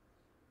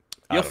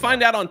 You'll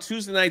find out on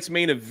Tuesday night's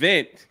main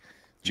event.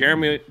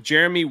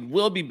 Jeremy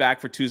will be back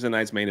for Tuesday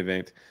night's main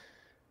event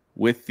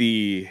with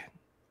the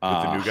new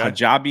guy?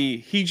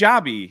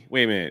 hijabi.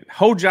 Wait a minute,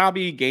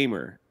 Hojabi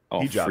gamer.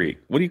 Oh, Hijabi. freak!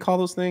 What do you call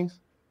those things?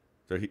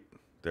 They're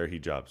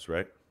hijabs,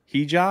 right?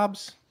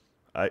 Hijabs.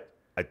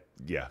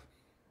 Yeah.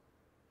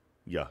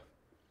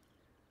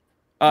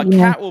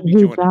 Cat will be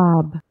joining.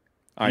 Hijab.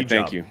 All right,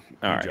 thank you.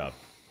 All right,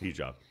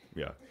 hijab.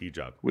 Yeah,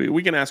 hijab.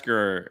 We can ask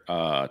her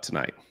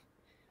tonight.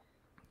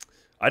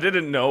 I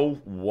didn't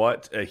know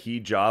what a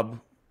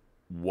hijab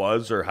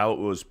was or how it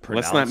was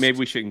pronounced. Let's not. Maybe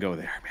we shouldn't go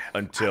there,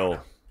 man.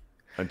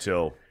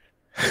 Until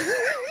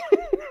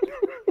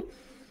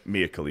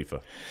Mia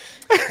Khalifa.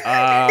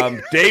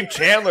 Dave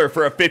Chandler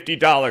for a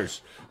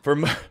 $50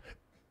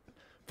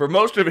 for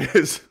most of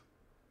his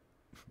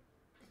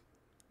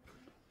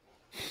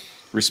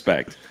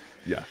respect.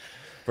 Yeah.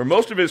 For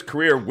most of his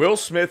career, Will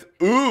Smith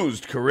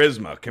oozed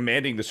charisma.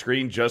 Commanding the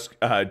screen just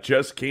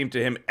came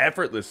to him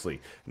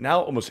effortlessly.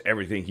 Now almost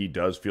everything he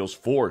does feels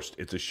forced.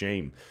 It's a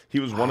shame. He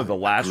was one of the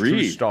last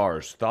true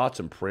stars. Thoughts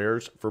and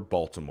prayers for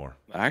Baltimore.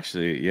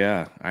 Actually,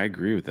 yeah, I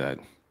agree with that.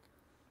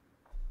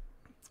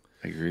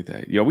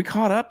 Yo, we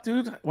caught up,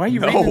 dude. Why are you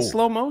reading in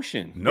slow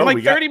motion? No, we're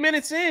like 30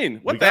 minutes in.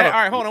 What the heck?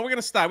 All right, hold on. We're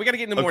gonna stop. We gotta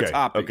get into more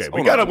topics. Okay,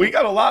 we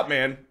got a lot,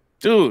 man.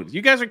 Dude,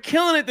 you guys are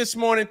killing it this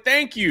morning.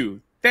 Thank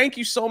you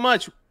so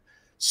much.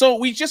 So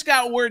we just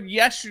got word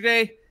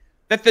yesterday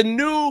that the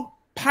new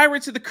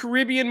Pirates of the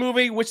Caribbean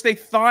movie, which they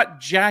thought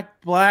Jack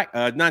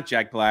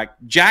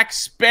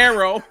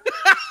Sparrow.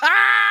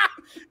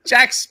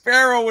 Jack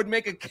Sparrow would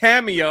make a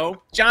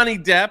cameo. Johnny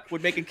Depp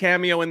would make a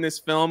cameo in this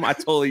film. I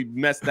totally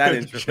messed that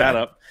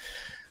up.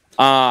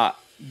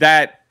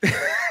 That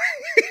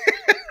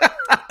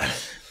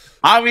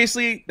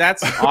obviously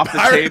that's off the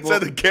table. Pirates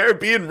of the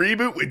Caribbean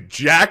reboot with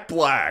Jack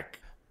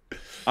Black.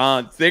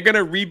 They're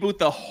gonna reboot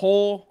the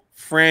whole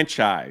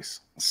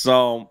franchise.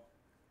 So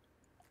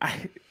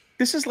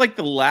this is like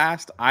the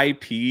last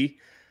IP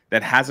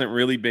that hasn't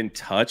really been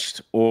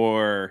touched,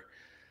 or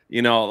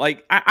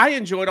like I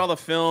enjoyed all the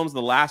films.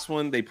 The last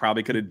one they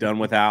probably could have done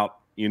without.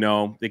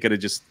 They could have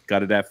just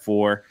got it at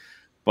 4,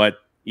 but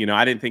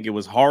I didn't think it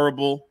was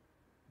horrible.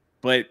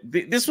 But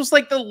this was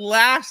like the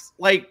last,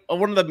 like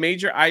one of the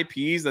major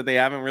IPs that they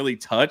haven't really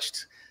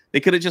touched. They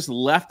could have just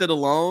left it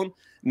alone.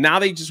 Now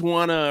they just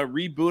want to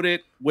reboot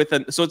it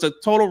so it's a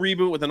total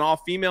reboot with an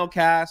all-female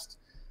cast,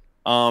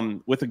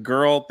 with a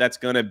girl that's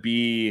gonna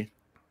be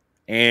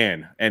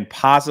Anne, and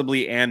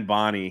possibly Anne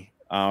Bonny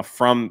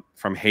from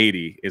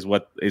Haiti is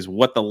what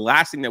the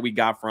last thing that we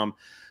got from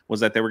was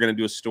that they were gonna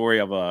do a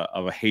story of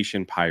a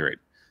Haitian pirate.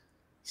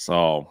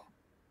 So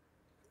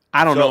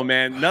I don't know,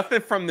 man.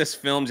 Nothing from this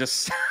film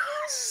just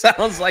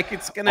sounds like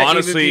it's gonna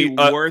honestly even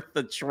be worth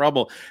the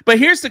trouble. But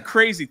here's the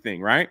crazy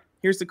thing, right?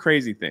 Here's the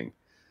crazy thing.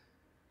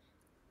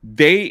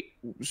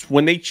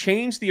 When they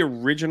changed the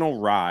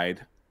original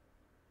ride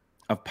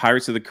of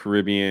Pirates of the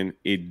Caribbean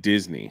at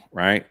Disney,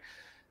 right?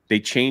 They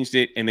changed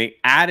it and they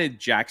added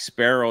Jack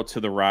Sparrow to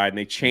the ride, and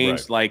they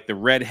changed like the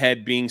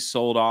redhead being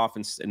sold off,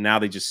 and now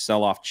they just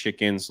sell off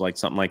chickens, like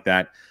something like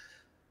that.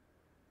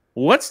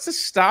 What's to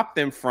stop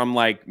them from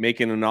like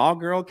making an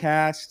all-girl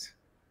cast,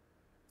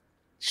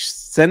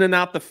 sending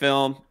out the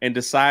film, and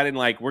deciding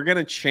like we're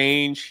gonna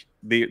change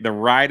the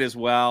ride as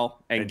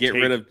well, and get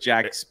rid of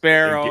Jack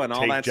Sparrow and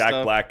all that stuff. Take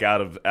Jack Black out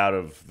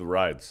of the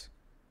rides.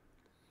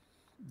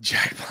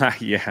 Jack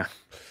Black, yeah.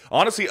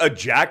 Honestly, a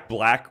Jack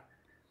Black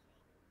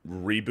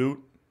reboot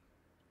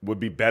would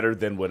be better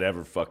than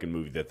whatever fucking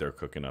movie that they're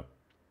cooking up.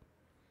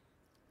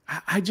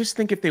 I just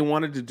think if they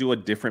wanted to do a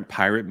different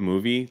pirate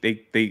movie,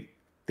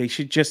 they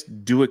should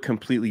just do it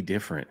completely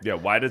different. Yeah,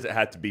 why does it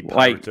have to be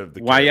Pirates of the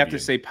Caribbean? Why you have to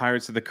say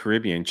Pirates of the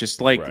Caribbean? Just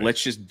like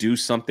let's just do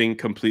something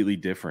completely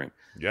different.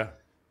 Yeah.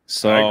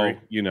 So, I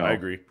agree. I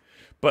agree.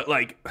 But,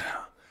 like,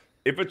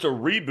 if it's a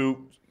reboot,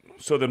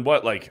 so then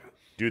what? Like,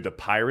 dude, the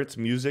Pirates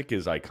music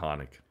is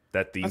iconic.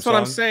 That theme song. That's what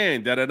I'm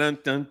saying.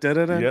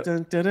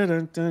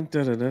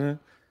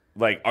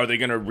 Like, are they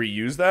going to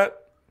reuse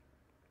that?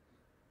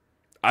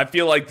 I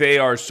feel like they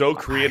are so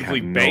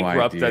creatively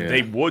bankrupt that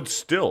they would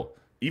still,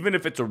 even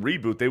if it's a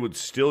reboot, they would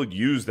still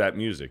use that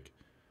music.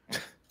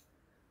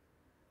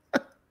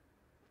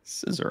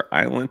 Scissor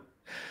Island.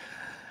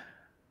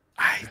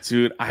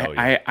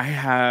 I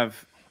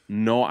have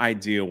no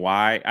idea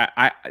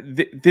why.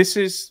 This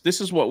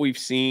is what we've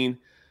seen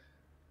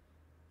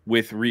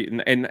with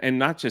and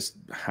not just,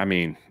 I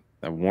mean,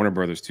 Warner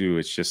Brothers too.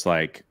 It's just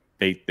like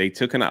they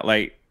took an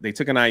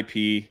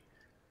IP.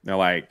 They're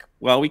like,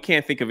 well, we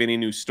can't think of any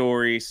new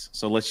stories,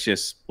 so let's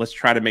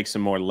try to make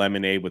some more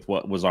lemonade with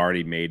what was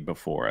already made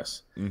before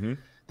us. Mm-hmm.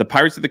 The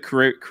Pirates of the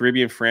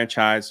Caribbean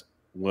franchise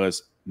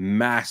was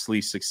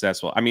massively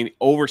successful. I mean,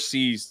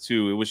 overseas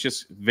too. It was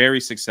just very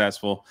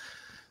successful.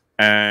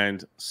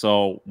 And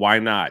so why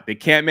not? They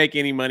can't make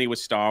any money with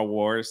Star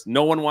Wars.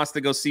 No one wants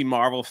to go see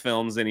Marvel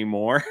films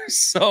anymore.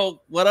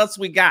 So what else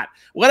we got?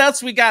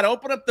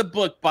 Open up the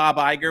book, Bob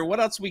Iger. What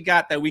else we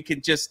got that we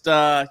could just,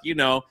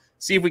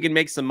 see if we can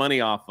make some money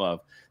off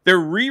of? They're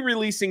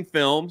re-releasing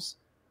films,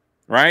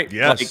 right?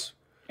 Yes.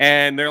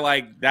 And they're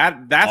like,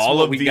 that's all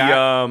what of we the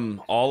got.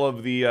 All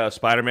of the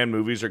Spider-Man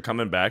movies are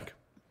coming back.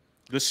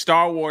 The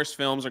Star Wars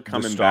films are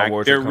coming back.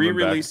 They're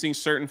re-releasing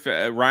certain.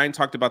 Ryan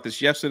talked about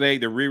this yesterday.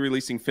 They're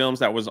re-releasing films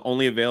that was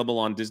only available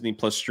on Disney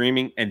Plus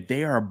streaming, and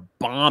they are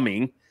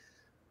bombing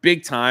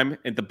big time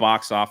at the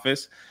box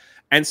office.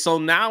 And so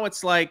now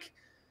it's like,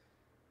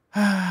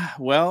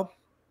 well,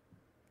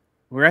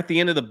 we're at the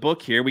end of the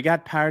book here. We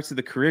got Pirates of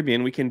the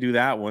Caribbean. We can do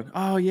that one.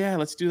 Oh yeah,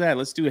 let's do that.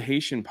 Let's do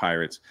Haitian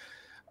pirates,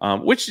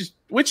 which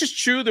is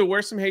true. There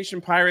were some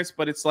Haitian pirates,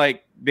 but it's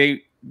like the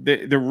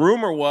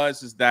rumor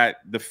is that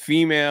the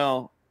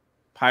female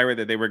pirate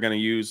that they were going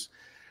to use,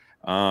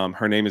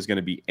 her name is going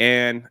to be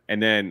Anne.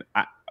 And then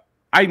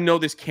I know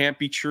this can't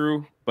be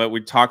true, but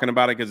we're talking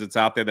about it because it's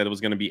out there that it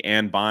was going to be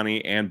Anne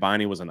Bonny. Anne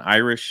Bonny was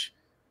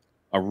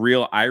a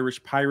real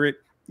Irish pirate,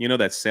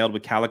 that sailed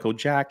with Calico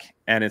Jack.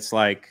 And it's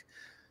like,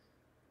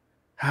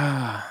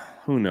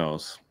 who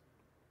knows?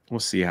 We'll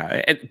see how.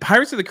 And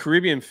Pirates of the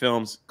Caribbean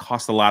films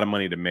cost a lot of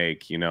money to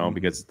make,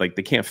 because like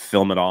they can't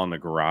film it all in the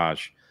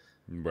garage.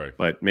 Right.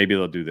 But maybe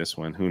they'll do this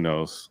one. Who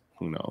knows?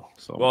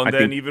 So well, and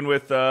then even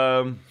with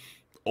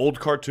old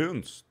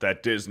cartoons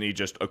that Disney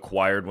just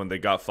acquired when they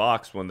got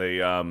Fox, when they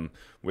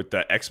with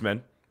the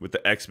X-Men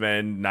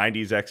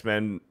 90s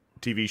X-Men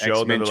TV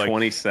show. X-Men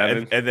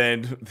 27. And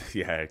then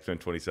X-Men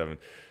 27.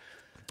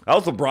 That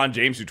was LeBron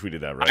James who tweeted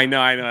that, right? I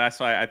know. That's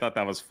why I thought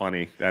that was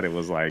funny that it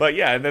was like. But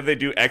yeah, and then they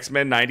do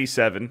X-Men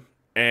 97,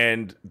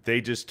 and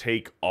they just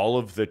take all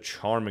of the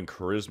charm and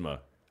charisma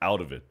out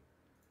of it.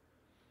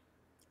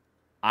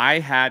 I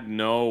had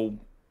no.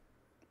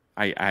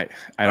 I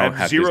don't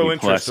have zero Disney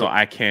interest, Plus, so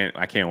I can't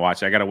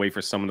watch it. I gotta wait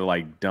for someone to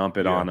like dump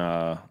it on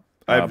I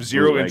have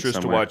zero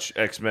interest to watch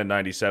X-Men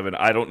 97.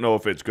 I don't know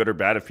if it's good or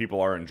bad. If people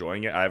are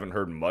enjoying it, I haven't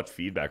heard much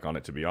feedback on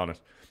it, to be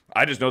honest.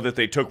 I just know that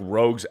they took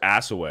Rogue's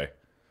ass away.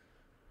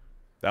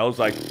 That was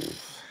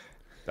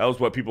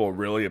what people were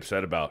really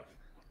upset about.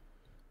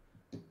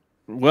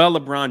 Well,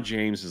 LeBron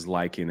James is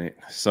liking it,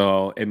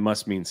 so it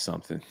must mean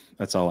something.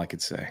 That's all I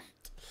could say.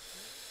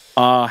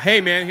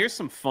 Hey, man, here's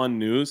some fun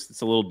news.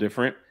 It's a little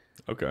different.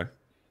 Okay.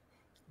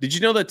 Did you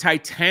know the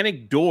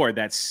Titanic door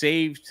that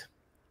saved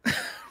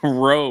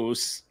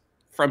Rose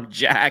from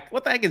Jack?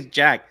 What the heck is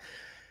Jack?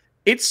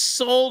 It's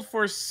sold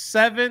for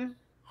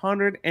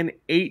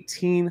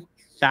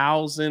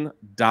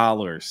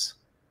 $718,000.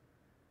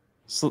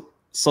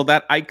 So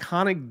that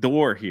iconic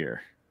door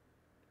here,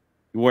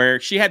 where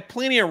she had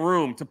plenty of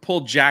room to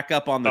pull Jack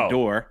up on the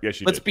door. Yeah,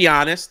 she Let's did. be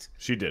honest.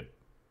 She did.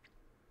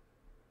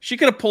 She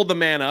could have pulled the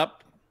man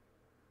up,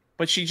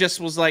 but she just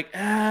was like,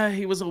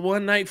 he was a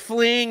one-night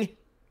fling.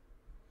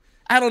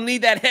 I don't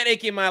need that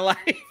headache in my life.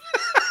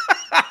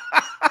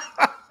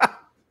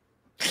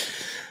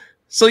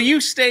 So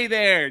you stay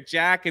there,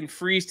 Jack, and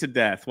freeze to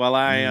death while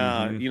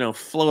I,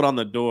 float on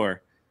the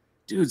door.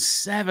 Dude,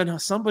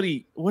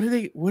 somebody, what are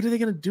they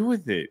gonna do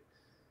with it?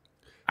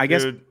 I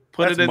guess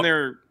put it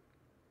in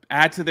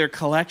add to their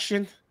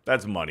collection.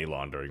 That's money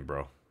laundering,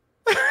 bro.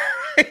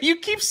 You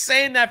keep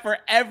saying that for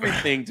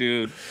everything,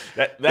 dude.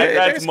 That's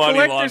There's money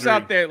collectors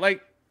laundering out there.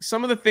 Like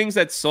some of the things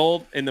that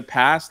sold in the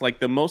past, like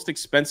the most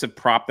expensive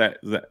prop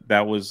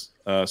that was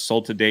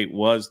sold to date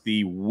was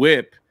the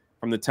whip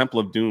from the Temple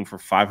of Doom for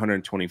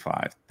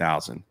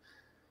 $525,000.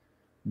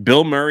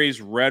 Bill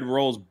Murray's Red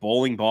Rose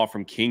bowling ball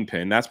from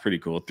Kingpin, that's pretty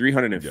cool.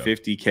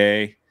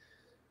 $350K.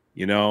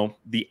 You know,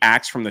 the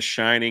axe from The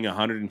Shining,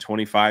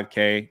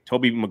 $125K.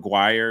 Tobey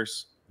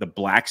Maguire's the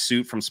black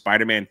suit from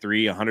Spider-Man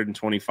 3,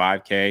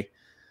 $125K.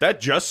 That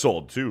just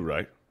sold too,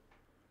 right?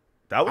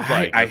 That was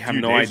like I have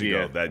no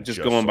idea. Ago, that I'm just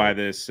just going sold. by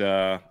this,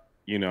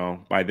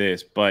 by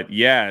this. But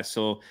yeah,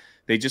 so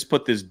they just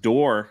put this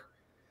door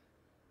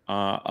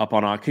up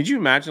on. Could you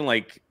imagine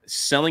like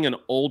selling an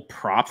old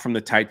prop from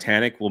the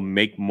Titanic will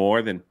make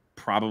more than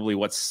probably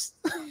what's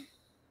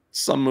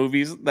some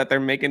movies that they're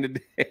making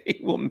today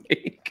will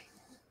make?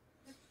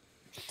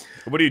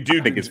 What do you do?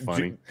 I think it's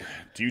funny.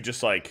 Do you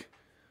just like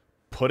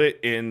put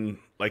it in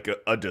like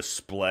a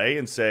display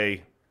and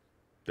say,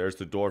 there's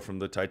the door from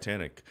the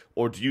Titanic?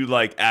 Or do you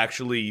like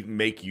actually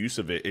make use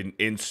of it and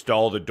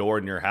install the door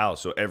in your house?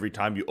 So every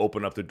time you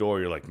open up the door,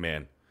 you're like,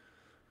 man,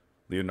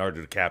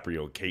 Leonardo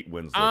DiCaprio and Kate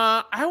Winslet.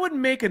 I would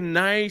make a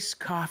nice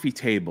coffee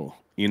table,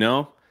 you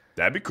know?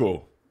 That'd be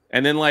cool.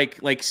 And then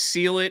like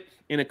seal it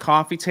in a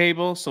coffee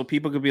table so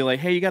people could be like,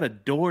 hey, you got a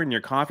door in your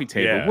coffee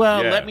table. Yeah,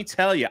 well, yeah. let me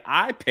tell you,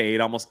 I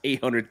paid almost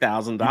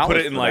 $800,000. You put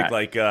it in for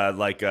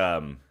like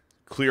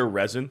clear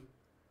resin.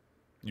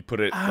 You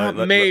put it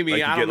maybe like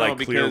you I get don't know,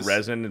 like clear because,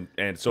 resin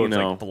and so it's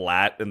like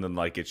flat and then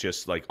like it's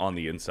just like on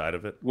the inside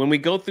of it. When we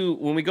go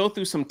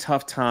through some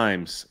tough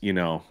times,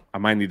 I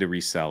might need to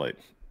resell it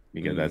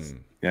because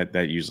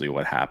that's usually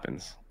what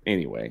happens.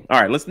 Anyway, all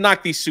right, let's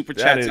knock these super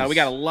chats out. We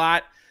got a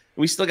lot.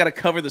 We still got to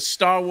cover the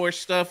Star Wars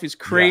stuff. Is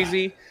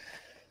crazy.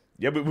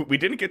 Yeah, but we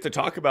didn't get to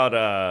talk about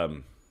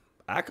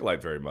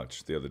Acolyte very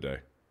much the other day.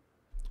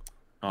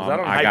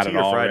 I got it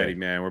all ready,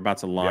 man. We're about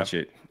to launch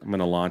it. I'm going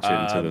to launch it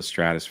into the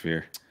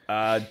stratosphere.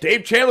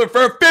 Dave Chandler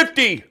for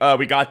 50.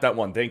 We got that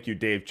one. Thank you,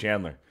 Dave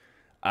Chandler.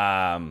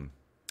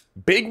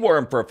 Big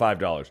Worm for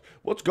 $5.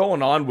 What's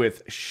going on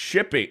with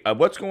shipping?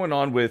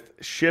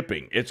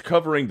 It's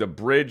covering the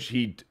bridge.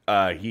 He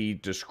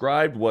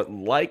described what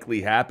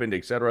likely happened,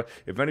 etc.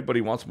 If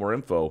anybody wants more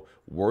info,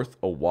 worth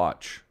a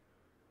watch.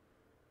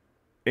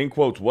 In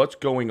quotes, what's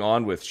going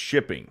on with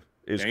shipping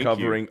is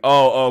covering.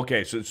 Oh,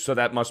 okay. So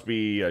that must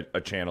be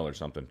a channel or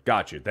something.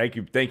 Got you. Thank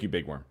you,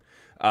 Big Worm.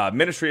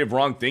 Ministry of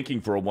Wrong Thinking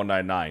for a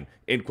 199.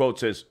 In quote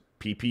says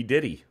PP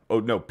Diddy.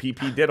 Oh no,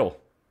 PP Diddle.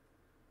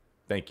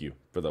 Thank you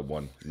for the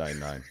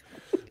 199.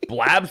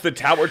 Blabs the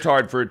Tower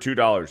Tard for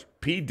 $2.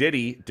 P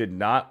Diddy did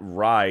not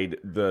ride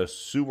the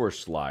sewer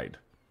slide.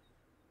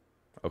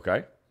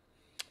 Okay.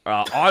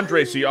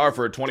 Andre CR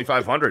for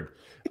 2,500.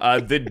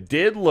 The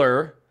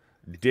diddler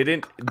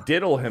didn't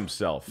diddle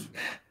himself.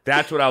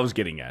 That's what I was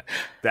getting at.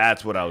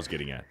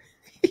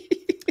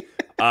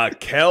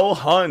 Kel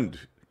Hund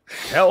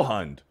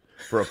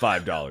for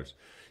 $5.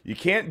 You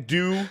can't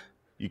do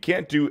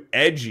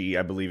edgy,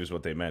 I believe is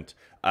what they meant.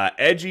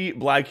 Edgy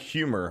black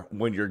humor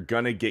when you're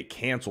gonna get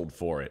canceled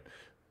for it.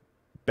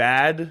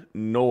 Bad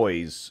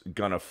noise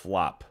gonna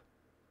flop.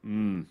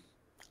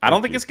 I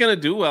don't think it's gonna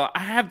do well.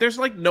 There's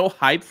like no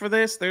hype for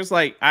this. There's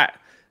like I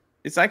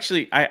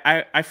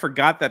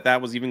forgot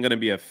that was even gonna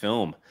be a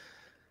film,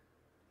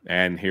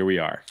 and here we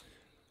are.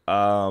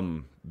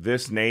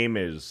 This name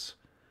is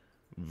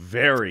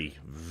very,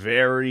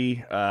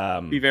 very.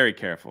 Be very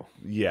careful.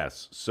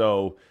 Yes.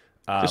 So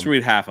just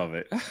read half of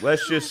it.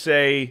 Let's just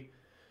say,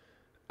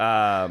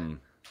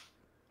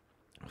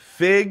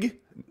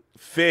 fig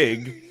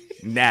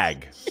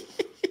nag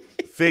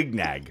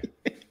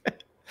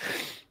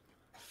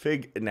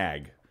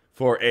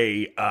for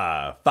a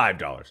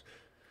 $5.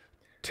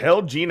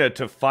 Tell Gina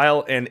to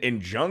file an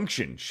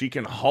injunction. She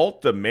can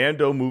halt the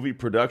Mando movie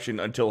production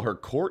until her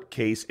court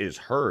case is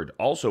heard.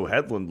 Also,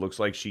 Headland looks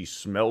like she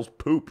smells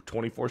poop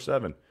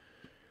 24/7.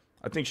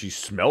 I think she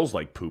smells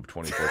like poop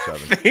 24/7.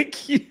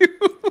 Thank you.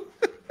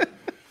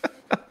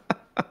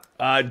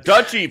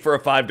 Dutchy for a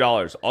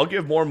 $5. I'll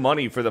give more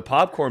money for the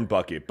popcorn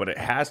bucket, but it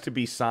has to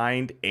be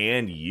signed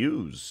and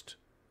used.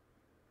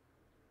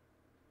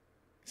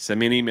 Send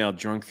me an email,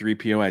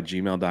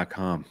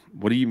 drunk3po@gmail.com.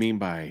 What do you mean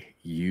by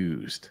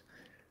used?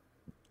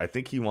 I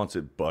think he wants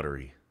it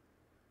buttery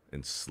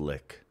and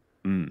slick.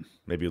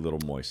 Maybe a little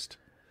moist.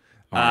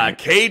 Right.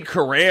 Cade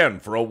Coran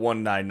for a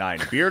 $1.99.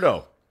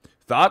 Beardo,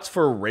 thoughts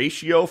for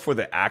ratio for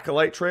the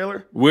Acolyte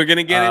trailer? We're going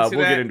to get into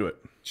We'll that. get into it.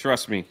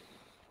 Trust me.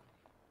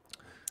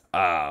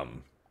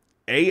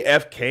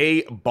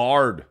 AFK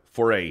Bard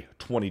for a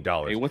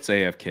 $20. Hey, what's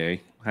AFK?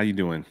 How you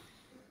doing?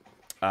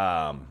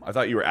 I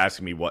thought you were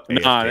asking me what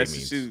Nah,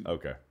 AFK means.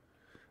 Okay.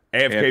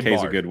 AFK is a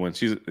Bard. good one.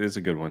 It's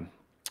a good one.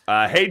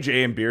 Hey,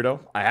 Jay and Beardo.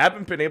 I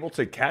haven't been able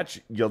to catch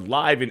you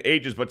live in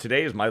ages, but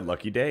today is my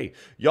lucky day.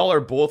 Y'all are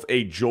both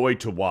a joy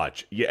to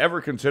watch. You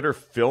ever consider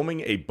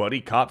filming a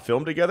buddy cop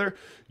film together?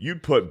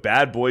 You'd put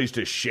bad boys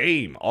to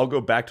shame. I'll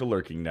go back to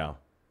lurking now.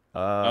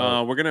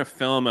 We're going to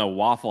film a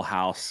Waffle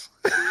House.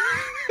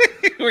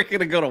 We're going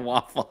to go to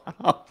Waffle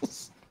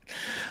House.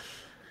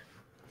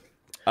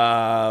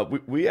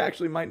 We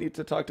actually might need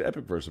to talk to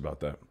Epicverse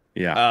about that.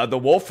 Yeah. The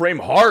Wolframe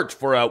Heart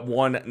for a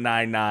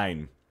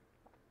 $1.99.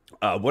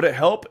 Would it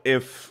help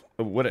if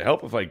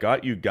I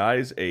got you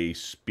guys a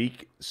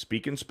speak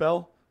and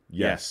spell?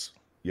 Yes,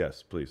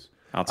 please.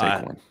 I'll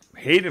take one.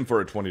 Hayden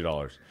for a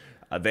 $20.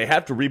 They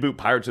have to reboot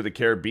Pirates of the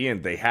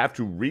Caribbean. They have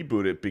to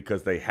reboot it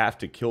because they have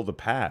to kill the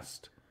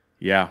past.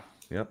 Yeah.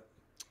 Yep.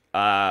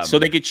 So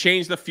they could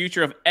change the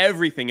future of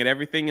everything and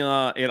everything.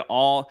 It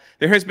all.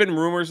 There has been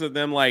rumors of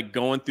them like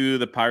going through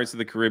the Pirates of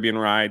the Caribbean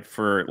ride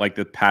for like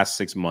the past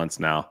 6 months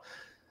now.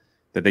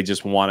 That they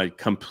just want to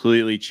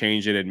completely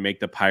change it and make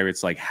the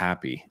pirates like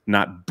happy,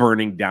 not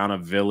burning down a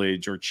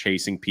village or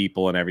chasing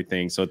people and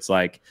everything. So it's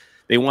like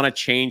they want to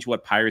change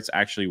what pirates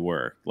actually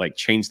were, like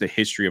change the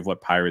history of what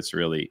pirates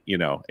really.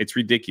 It's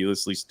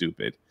ridiculously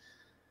stupid.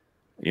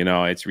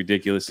 It's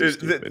ridiculously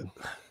stupid.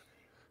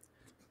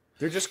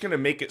 They're just gonna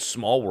make it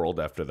Small World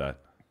after that.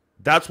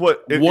 That's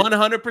what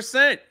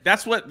 100%.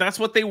 That's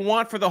what they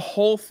want for the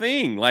whole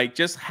thing. Like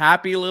just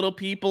happy little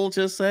people.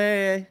 Just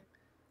say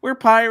we're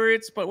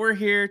pirates, but we're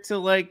here to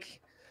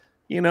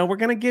we're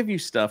gonna give you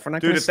stuff. We're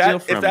not gonna steal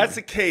from you. If that's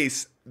the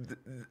case,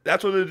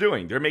 that's what they're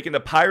doing. They're making the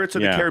Pirates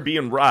of the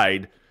Caribbean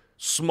ride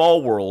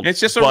Small World. It's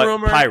just a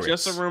rumor. Pirates.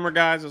 Just a rumor,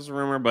 guys. It's a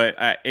rumor, but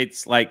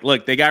it's like,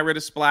 look, they got rid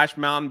of Splash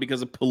Mountain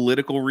because of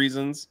political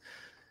reasons.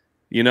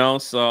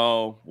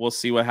 So we'll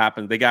see what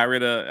happens. They got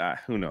rid of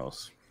who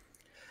knows.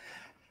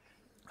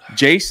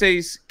 Jay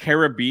says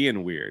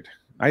Caribbean weird.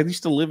 I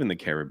used to live in the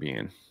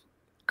Caribbean.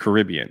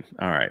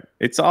 All right.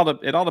 It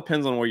all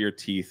depends on where your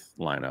teeth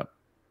line up.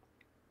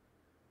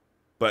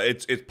 But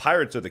it's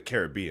Pirates of the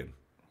Caribbean.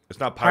 It's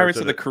not Pirates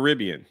of the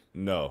Caribbean.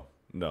 No.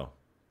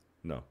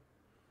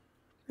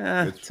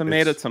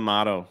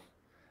 Tomato.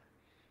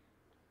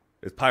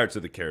 It's Pirates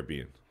of the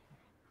Caribbean.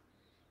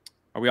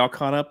 Are we all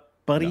caught up,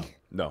 buddy?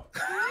 No.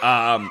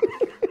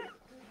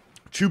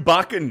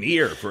 Chewbacca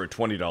Near for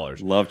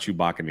 $20. Love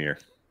Chewbacca Near.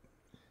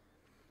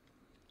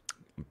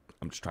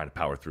 I'm just trying to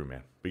power through,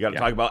 man. We got to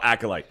talk about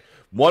Acolyte.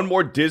 One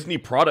more Disney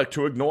product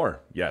to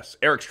ignore. Yes.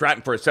 Eric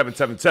Stratton for a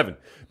 777.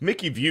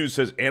 Mickey Views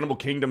says Animal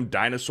Kingdom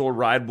Dinosaur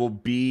Ride will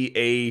be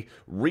a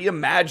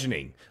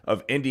reimagining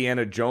of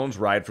Indiana Jones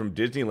Ride from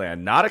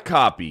Disneyland. Not a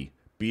copy.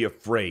 Be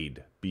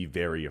afraid. Be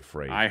very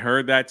afraid. I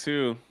heard that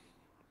too.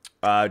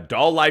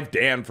 Doll Life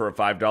Dan for a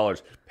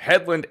 $5.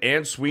 Headland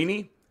and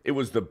Sweeney. It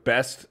was the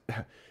best.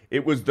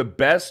 It was the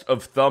best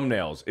of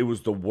thumbnails. It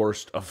was the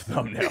worst of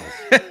thumbnails.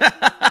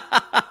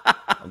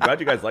 I'm glad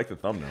you guys like the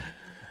thumbnail.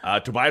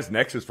 Tobias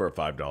Nexus for a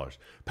 $5.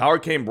 Power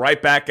came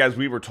right back as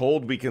we were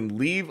told we can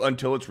leave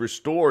until it's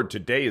restored.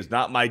 Today is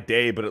not my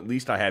day, but at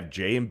least I have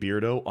Jay and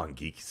Beardo on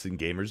Geeks and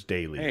Gamers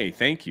Daily. Hey,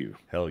 thank you.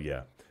 Hell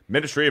yeah.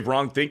 Ministry of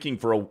Wrong Thinking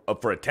for a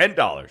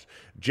 $10.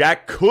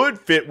 Jack could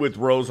fit with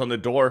Rose on the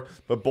door,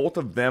 but both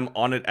of them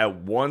on it at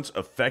once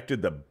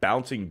affected the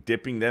bouncing,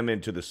 dipping them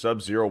into the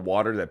sub-zero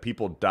water that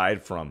people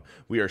died from.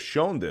 We are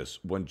shown this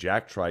when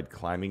Jack tried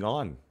climbing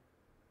on.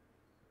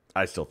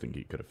 I still think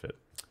he could have fit.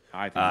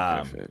 I think he could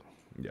have fit.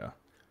 Yeah.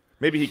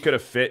 Maybe he could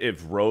have fit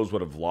if Rose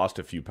would have lost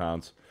a few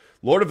pounds.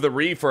 Lord of the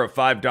Ree for a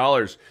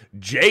 $5.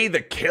 Jay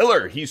the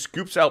Killer. He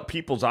scoops out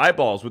people's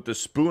eyeballs with the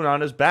spoon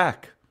on his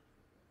back.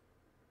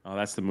 Oh,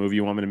 that's the movie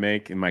you want me to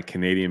make in my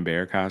Canadian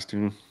bear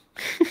costume?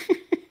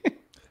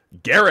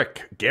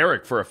 Garrick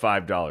for a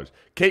 $5.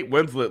 Kate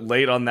Winslet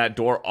laid on that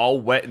door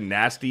all wet and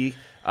nasty.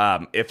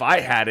 If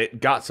I had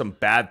it, got some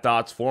bad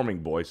thoughts forming,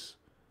 boys.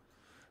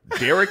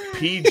 Derek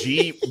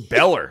PG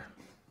Beller.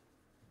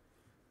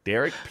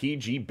 Derek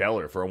PG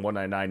Beller for a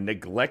 $1.99.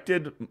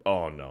 Neglected.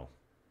 Oh, no.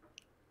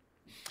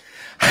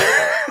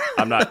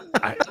 I'm not.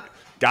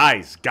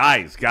 Guys.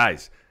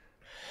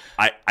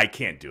 I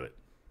can't do it.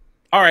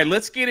 All right,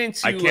 let's get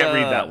into... I can't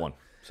read that one.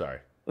 Sorry.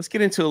 Let's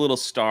get into a little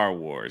Star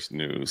Wars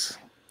news.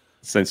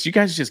 Since you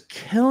guys are just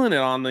killing it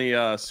on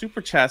the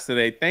Super Chats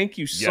today. Thank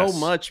you so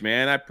much,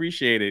 man. I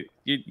appreciate it.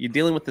 You're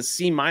dealing with the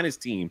C-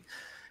 team,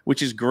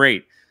 which is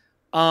great.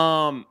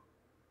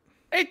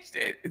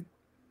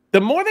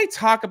 The more they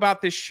talk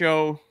about this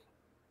show,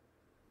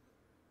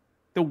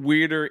 the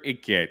weirder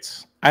it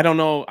gets. I don't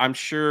know. I'm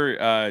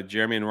sure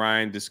Jeremy and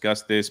Ryan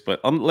discussed this, but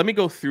let me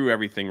go through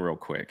everything real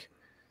quick.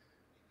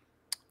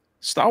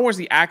 Star Wars: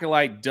 The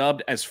Acolyte,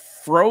 dubbed as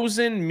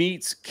Frozen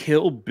meets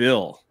Kill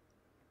Bill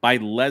by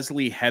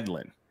Leslie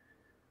Headland.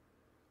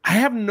 I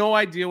have no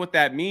idea what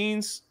that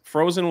means.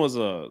 Frozen was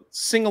a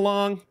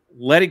sing-along,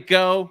 Let It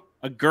Go,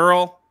 a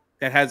girl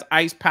that has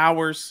ice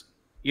powers,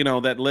 you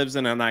know, that lives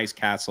in an ice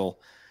castle.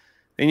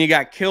 Then you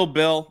got Kill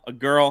Bill, a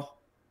girl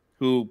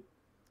who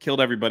killed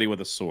everybody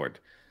with a sword.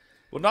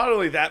 Well, not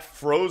only that,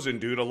 Frozen,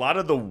 dude, a lot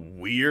of the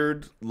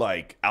weird,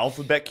 like,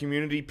 alphabet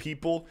community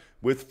people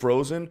with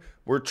Frozen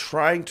were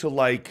trying to,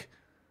 like,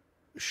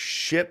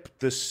 ship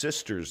the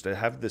sisters, to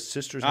have the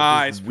sisters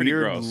have this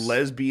weird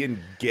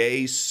lesbian,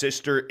 gay,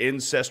 sister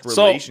incest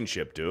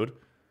relationship, dude.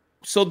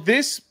 So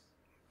this,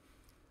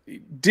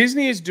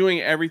 Disney is doing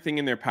everything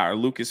in their power,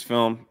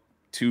 Lucasfilm,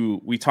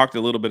 we talked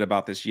a little bit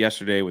about this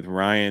yesterday with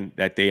Ryan,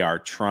 that they are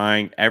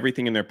trying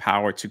everything in their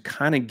power to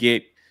kind of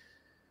get,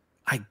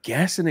 I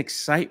guess, an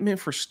excitement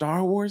for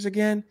Star Wars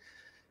again.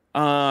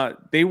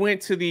 They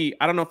went to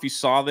I don't know if you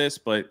saw this,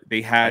 but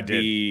they had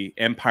the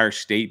Empire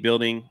State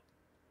Building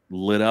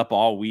lit up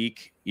all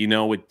week, you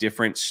know, with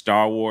different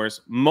Star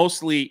Wars.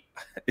 Mostly,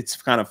 it's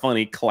kind of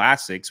funny,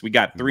 classics. We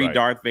got 3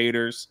 Darth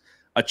Vaders,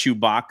 a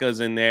Chewbacca's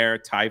in there,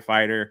 TIE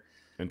Fighter,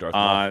 and Darth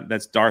Maul.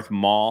 That's Darth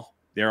Maul.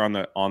 They're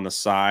on the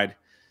side.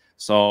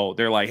 So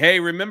they're like, hey,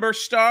 remember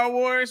Star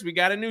Wars? We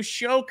got a new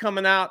show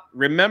coming out.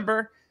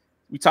 Remember?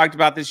 We talked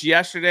about this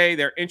yesterday.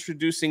 They're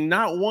introducing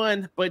not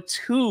 1, but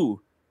 2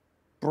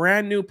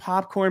 brand new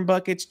popcorn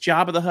buckets.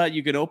 Jabba the Hutt.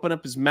 You can open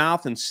up his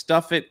mouth and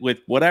stuff it with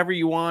whatever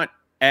you want.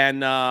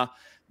 And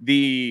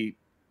they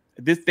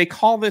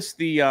call this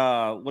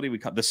what do we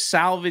call it? The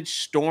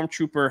salvage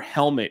stormtrooper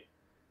helmet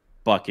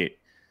bucket.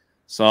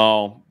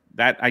 So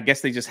that, I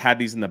guess they just had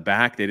these in the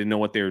back. They didn't know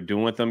what they were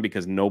doing with them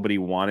because nobody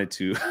wanted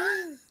to.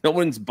 No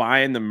one's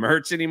buying the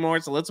merch anymore.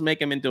 So let's make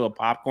them into a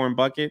popcorn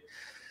bucket.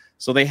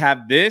 So they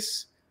have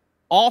this.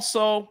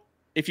 Also,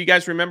 if you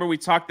guys remember, we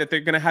talked that they're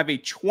going to have a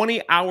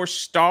 20-hour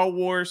Star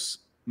Wars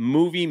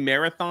movie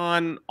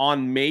marathon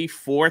on May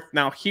 4th.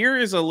 Now, here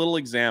is a little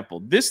example.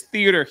 This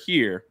theater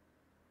here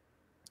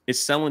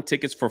is selling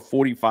tickets for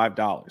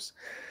 $45.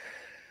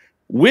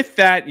 With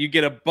that, you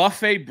get a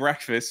buffet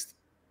breakfast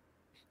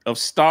of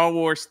Star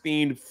Wars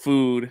themed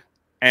food,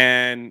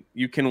 and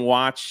you can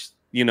watch,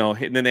 you know,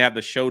 and then they have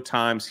the show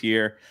times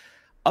here.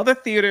 Other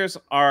theaters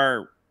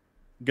are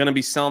going to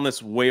be selling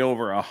this way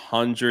over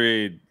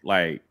 $100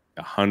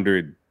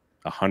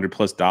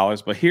 plus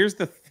dollars. But here's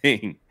the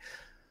thing.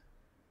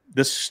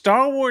 The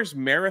Star Wars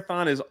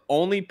marathon is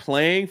only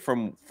playing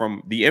from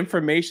the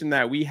information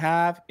that we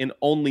have in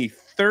only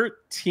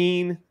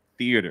 13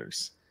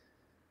 theaters.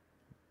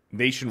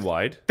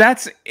 Nationwide?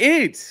 That's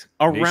it.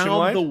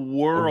 Around the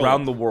world.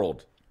 Around the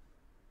world.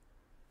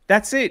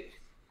 That's it.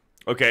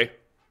 Okay.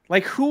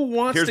 Like, who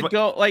wants to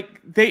go? Like,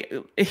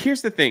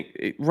 here's the thing.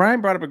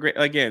 Ryan brought up a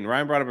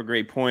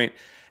great point.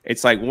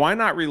 It's like, why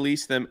not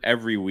release them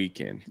every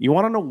weekend? You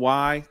want to know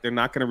why they're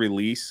not going to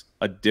release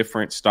a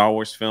different Star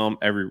Wars film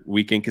every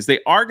weekend? Because they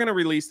are going to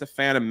release The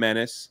Phantom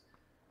Menace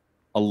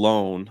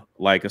alone,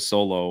 like a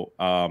solo,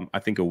 I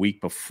think a week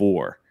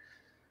before.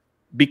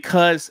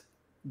 Because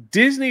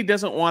Disney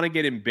doesn't want to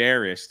get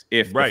embarrassed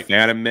if The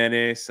Phantom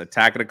Menace,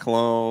 Attack of the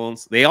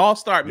Clones, they all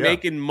start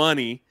making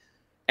money.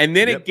 And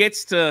then it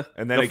gets to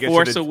The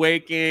Force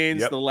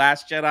Awakens, The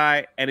Last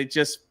Jedi, and it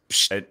just...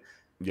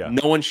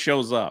 no one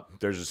shows up.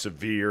 There's a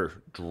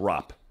severe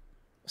drop.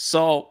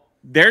 So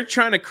they're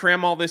trying to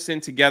cram all this in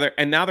together,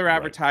 and now they're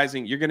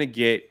advertising you're going to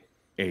get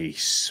a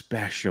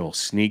special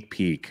sneak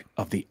peek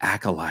of The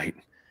Acolyte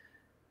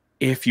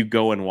if you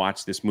go and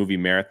watch this movie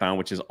marathon,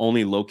 which is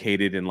only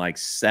located in like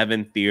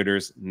 7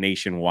 theaters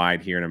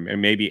nationwide here,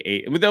 and maybe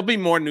 8. There'll be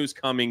more news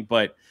coming,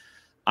 but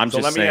I'm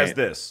just saying. So let me ask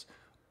this.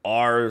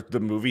 Are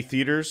the movie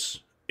theaters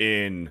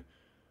in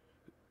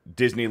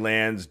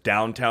Disneyland's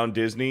downtown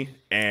Disney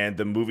and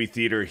the movie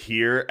theater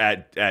here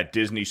at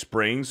Disney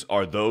Springs,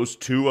 are those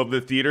 2 of the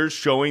theaters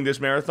showing this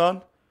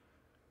marathon?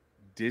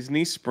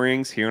 Disney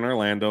Springs here in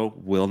Orlando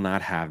will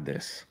not have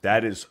this.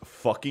 That is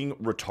fucking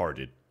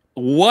retarded.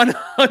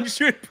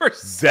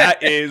 100%.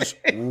 That is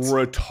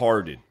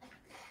retarded.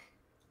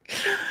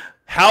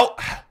 How?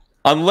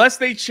 Unless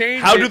they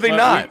change. How do they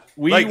not?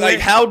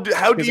 How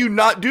do you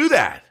not do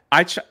that?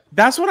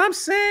 That's what I'm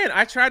saying.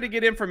 I tried to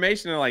get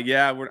information. They're like,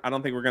 yeah, I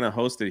don't think we're going to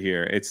host it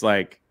here. It's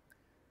like,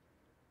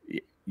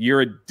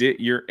 you're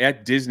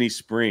at Disney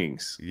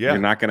Springs. Yeah.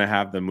 You're not going to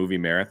have the movie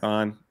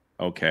marathon.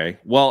 Okay.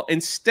 Well,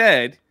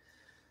 instead,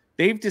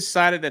 they've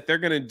decided that they're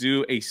going to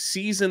do a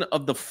season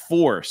of the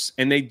Force,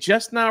 and they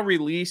just now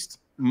released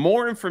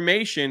more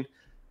information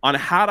on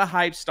how to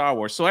hype Star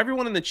Wars. So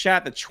everyone in the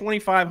chat, the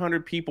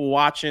 2,500 people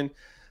watching,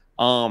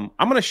 I'm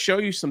going to show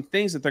you some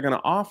things that they're going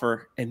to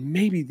offer, and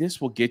maybe this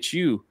will get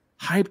you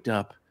hyped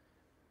up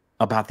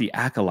about The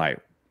Acolyte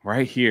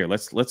right here.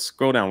 Let's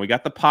scroll down. We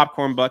got the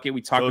popcorn bucket.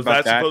 We talked about that. So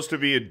is that supposed to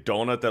be a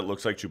donut that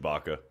looks like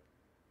Chewbacca?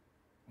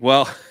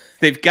 Well,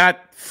 They've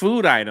got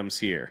food items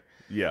here.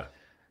 Yeah.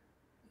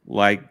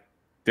 Like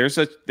there's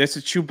a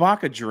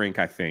Chewbacca drink,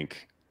 I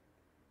think,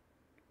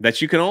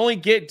 that you can only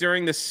get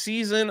during the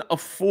season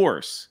of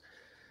Force.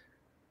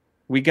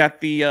 We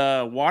got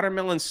the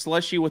watermelon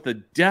slushy with a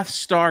Death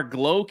Star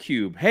glow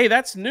cube. Hey,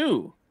 that's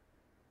new.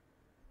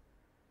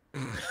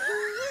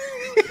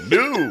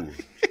 New.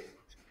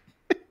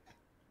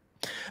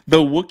 The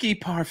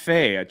Wookiee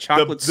Parfait, a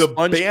chocolate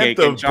sponge cake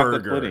and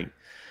chocolate pudding.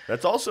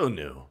 That's also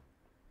new.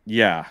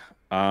 Yeah.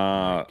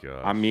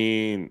 I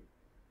mean,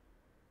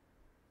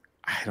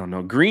 I don't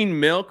know. Green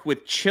milk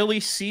with chili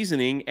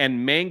seasoning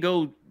and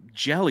mango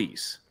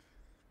jellies.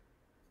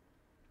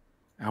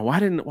 Now, why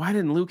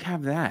didn't Luke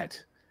have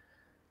that?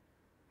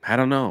 I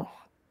don't know.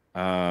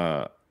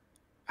 I'm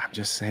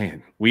just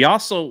saying. We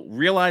also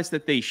realized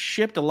that they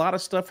shipped a lot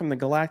of stuff from the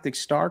Galactic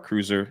Star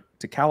Cruiser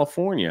to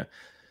California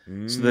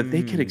so that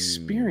they could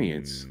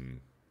experience,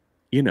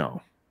 you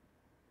know,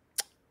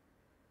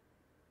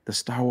 the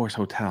Star Wars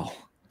hotel.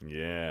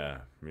 Yeah,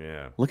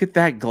 yeah. Look at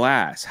that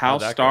glass. How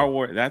that Star go?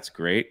 Wars. That's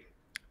great.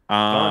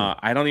 Fun.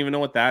 I don't even know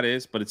what that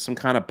is, but it's some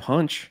kind of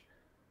punch.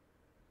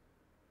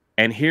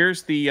 And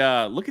here's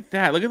the look at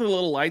that. Look at the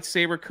little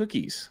lightsaber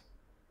cookies.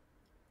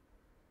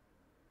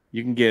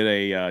 You can get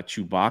a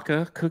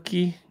Chewbacca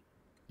cookie.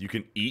 You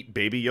can eat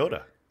Baby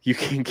Yoda. You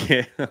can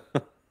get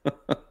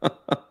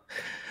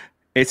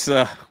it's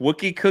a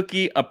Wookiee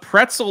cookie, a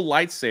pretzel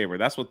lightsaber.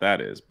 That's what that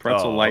is.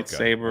 Pretzel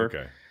lightsaber.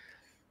 Okay.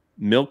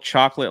 Milk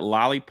chocolate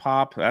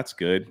lollipop. That's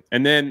good.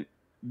 And then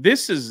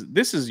this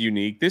is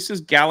unique. This is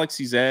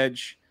Galaxy's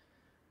Edge,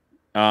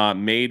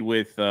 made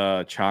with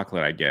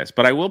chocolate, I guess.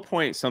 But I will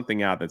point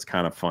something out that's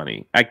kind of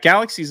funny. At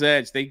Galaxy's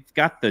Edge, they've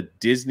got the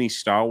Disney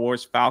Star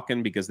Wars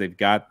Falcon because they've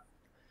got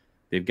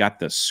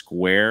the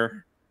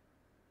square,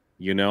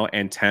 you know,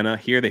 antenna.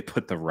 Here they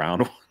put the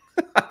round one.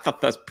 I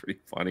thought that's pretty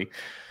funny.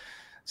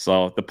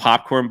 So the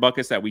popcorn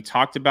buckets that we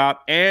talked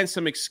about and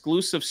some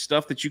exclusive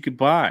stuff that you could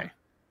buy.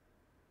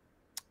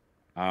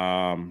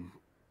 I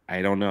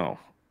don't know.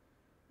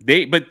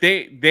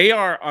 They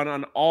are on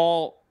an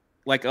all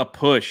like a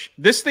push.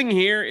 This thing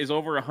here is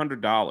over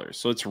 $100.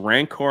 So it's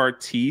Rancor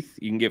teeth.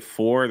 You can get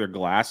 4. They're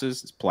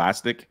glasses. It's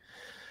plastic.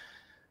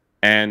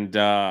 And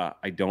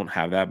I don't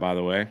have that, by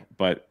the way.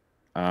 But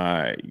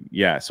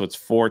yeah, so it's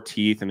 4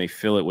 teeth and they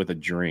fill it with a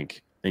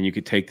drink. And you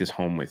could take this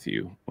home with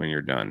you when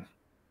you're done.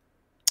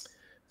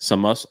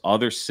 Some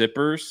other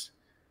sippers.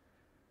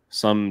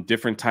 Some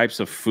different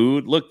types of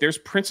food. Look, there's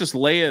Princess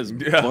Leia's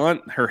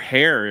bun, her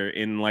hair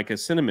in like a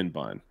cinnamon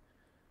bun.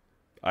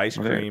 Ice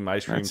cream,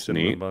 cinnamon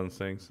neat. bun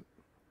things.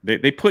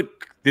 Did they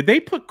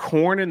put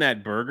corn in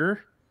that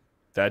burger?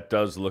 That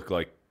does look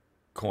like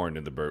corn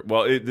in the burger.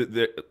 Well,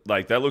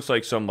 like that looks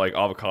like some like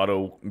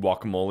avocado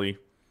guacamole,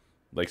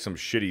 like some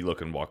shitty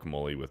looking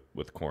guacamole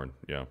with corn.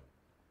 Yeah,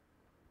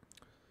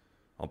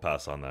 I'll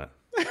pass on that.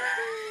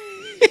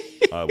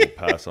 I will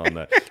pass on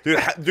that,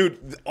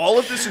 dude. All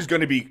of this is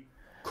going to be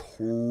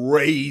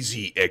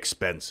crazy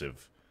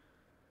expensive.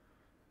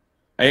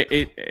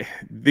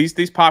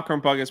 These popcorn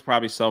buckets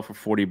probably sell for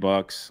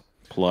 $40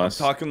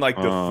 plus. I'm talking like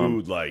the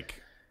food, like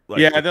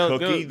yeah, the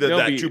cookie,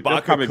 that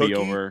Chewbacca probably cookie. Be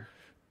over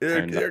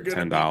They're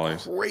gonna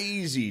 $10. be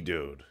crazy,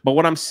 dude. But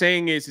what I'm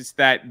saying is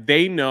that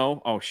they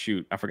know. Oh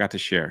shoot, I forgot to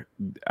share.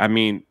 I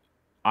mean,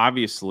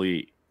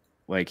 obviously,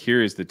 like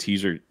here is the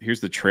teaser. Here's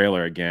the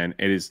trailer again.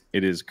 It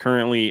is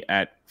currently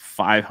at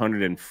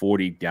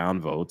 540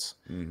 downvotes.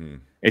 Mm-hmm.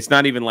 It's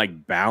not even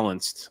like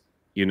balanced,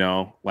 you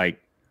know,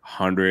 like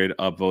 100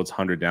 upvotes,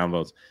 100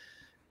 downvotes.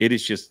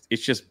 It's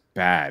just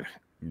bad.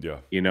 Yeah.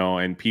 You know,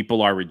 and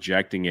people are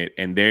rejecting it.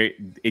 And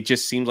it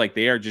just seems like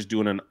they are just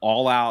doing an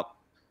all-out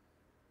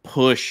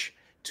push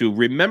to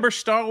remember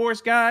Star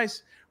Wars,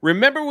 guys.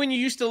 Remember when you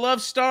used to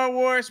love Star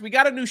Wars? We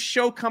got a new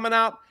show coming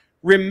out.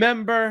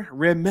 Remember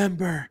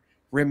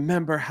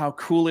how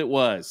cool it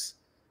was.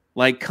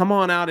 Like, come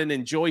on out and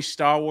enjoy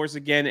Star Wars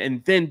again.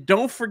 And then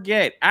don't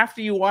forget,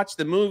 after you watch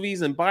the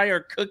movies and buy our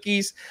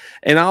cookies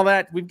and all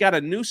that, we've got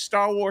a new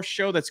Star Wars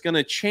show that's going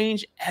to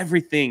change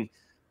everything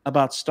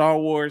about Star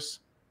Wars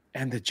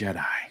and the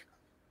Jedi.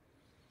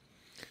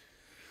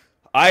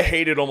 I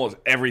hated almost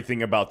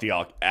everything about the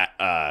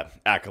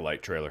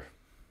Acolyte trailer.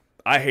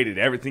 I hated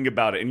everything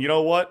about it. And you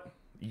know what?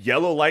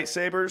 Yellow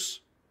lightsabers,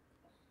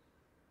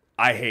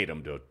 I hate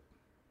them, dude.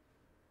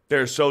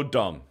 They're so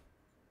dumb.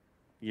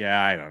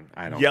 Yeah,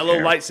 I don't Yellow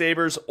care.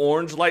 lightsabers,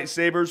 orange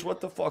lightsabers. What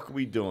the fuck are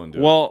we doing,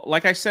 dude? Well,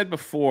 like I said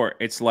before,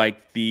 it's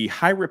like the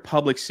High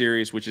Republic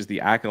series, which is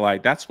the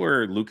Acolyte. That's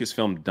where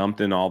Lucasfilm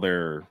dumped in all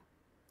their,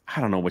 I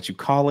don't know what you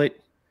call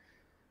it,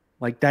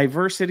 like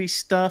diversity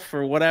stuff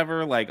or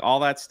whatever, like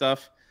all that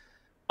stuff.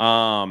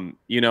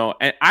 You know,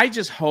 and I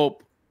just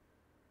hope,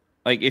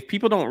 like, if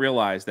people don't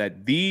realize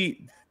that these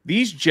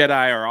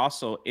Jedi are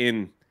also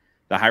in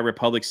the High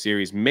Republic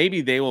series,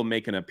 maybe they will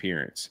make an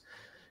appearance.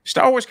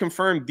 Star Wars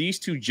confirmed these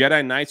 2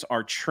 Jedi Knights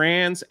are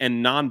trans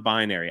and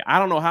non-binary. I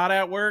don't know how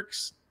that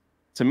works.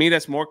 To me,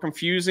 that's more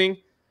confusing.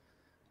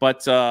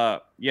 But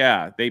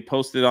yeah, they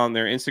posted on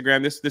their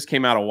Instagram. This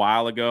came out a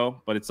while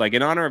ago, but it's like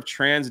in honor of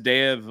Trans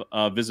Day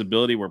of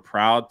Visibility, we're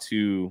proud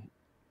to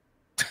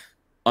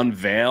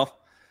unveil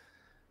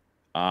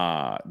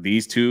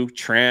these two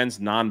trans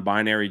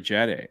non-binary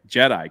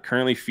Jedi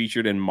currently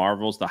featured in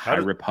Marvel's The High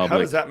Republic. How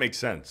does that make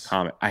sense?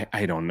 Comic.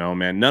 I don't know,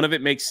 man. None of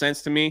it makes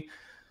sense to me.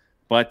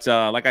 But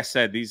like I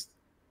said, these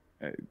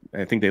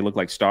I think they look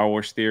like Star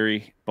Wars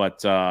Theory,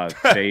 but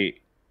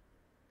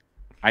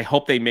I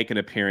hope they make an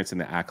appearance in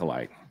The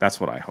Acolyte. That's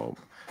what I hope.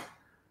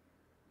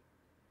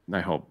 I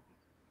hope.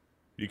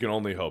 You can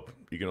only hope.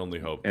 You can only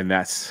hope. And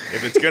that's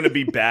if it's gonna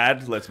be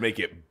bad, let's make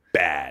it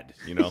bad.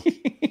 You know.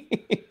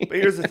 But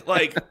here's the,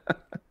 like,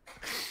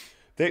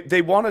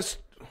 they want us.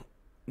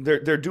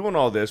 They're doing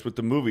all this with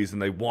the movies,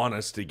 and they want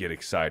us to get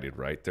excited,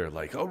 right? They're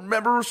like, oh,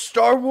 remember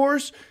Star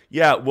Wars?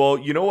 Yeah. Well,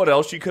 you know what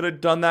else you could have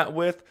done that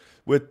with?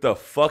 With the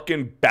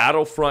fucking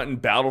Battlefront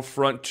and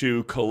Battlefront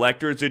 2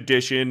 Collector's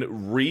Edition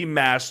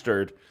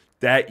remastered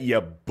that you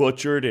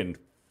butchered and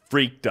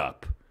freaked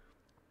up.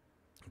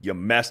 You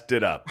messed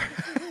it up.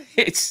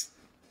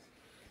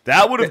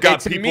 That would have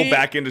got people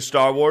back into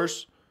Star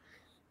Wars.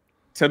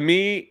 To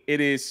me, it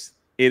is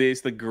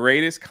the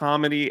greatest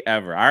comedy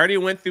ever. I already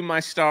went through my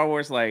Star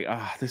Wars like,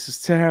 oh, this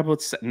is terrible.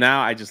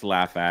 Now I just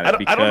laugh at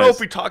it. I don't know if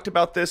we talked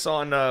about this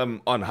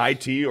on High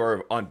Tea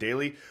or on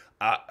Daily.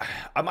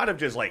 I might have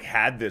just like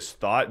had this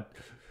thought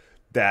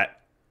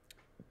that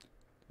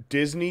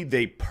Disney,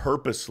 they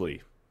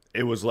purposely,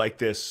 it was like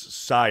this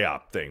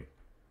psyop thing.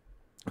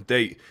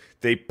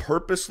 They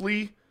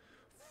purposely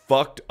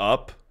fucked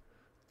up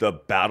the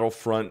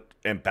Battlefront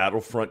and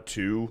Battlefront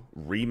 2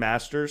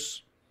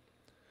 remasters.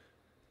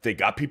 They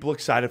got people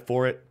excited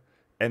for it,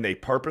 and they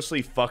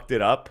purposely fucked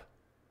it up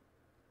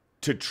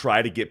to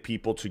try to get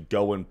people to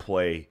go and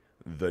play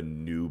the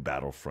new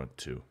Battlefront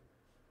 2.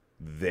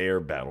 Their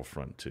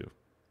Battlefront 2.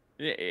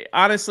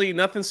 Honestly,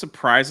 nothing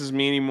surprises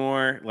me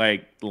anymore.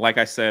 Like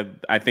I said,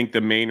 I think the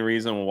main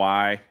reason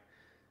why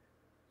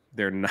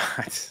they're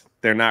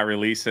not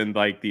releasing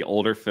like the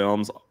older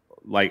films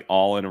like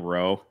all in a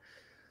row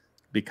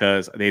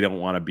because they don't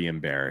want to be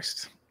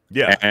embarrassed.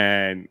 Yeah,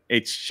 and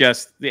it's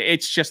just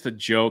a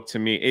joke to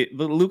me.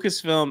 The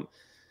Lucasfilm,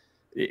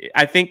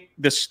 I think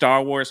the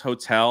Star Wars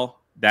hotel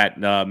that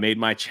made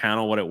my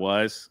channel what it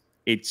was.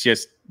 It's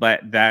just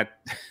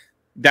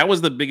that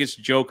was the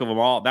biggest joke of them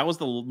all. That was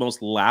the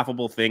most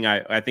laughable thing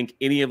I think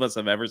any of us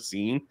have ever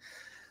seen.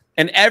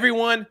 And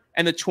everyone,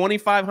 and the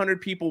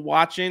 2,500 people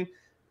watching,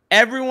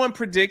 everyone,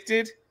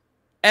 because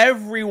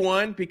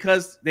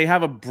they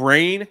have a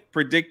brain,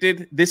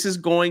 predicted this is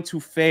going to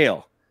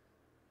fail.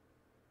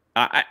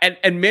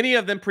 And many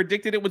of them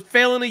predicted it would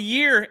fail in a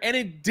year, and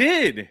it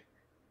did.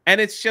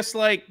 And it's just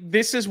like,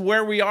 this is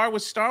where we are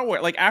with Star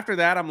Wars. Like after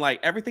that, I'm like,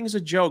 everything's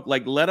a joke.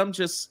 Like let them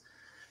just...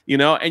 You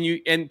know,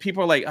 and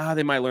people are like,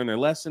 they might learn their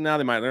lesson now.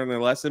 They might learn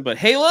their lesson. But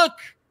hey, look,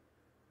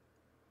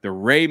 the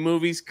Rey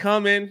movie's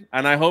coming,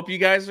 and I hope you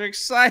guys are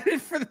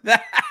excited for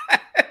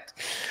that.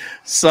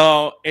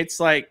 So it's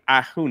like,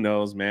 who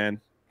knows,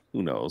 man?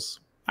 Who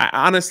knows? I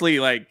honestly,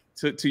 like,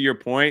 to your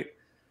point,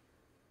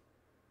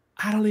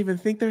 I don't even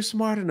think they're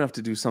smart enough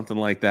to do something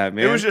like that,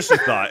 man. It was just a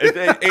thought.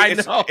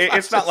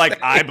 It's not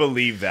like I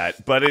believe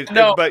that, but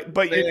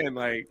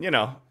like, you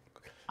know.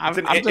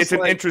 It's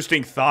an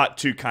interesting thought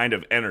to kind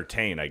of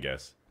entertain, I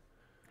guess.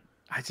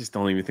 I just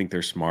don't even think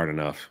they're smart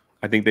enough.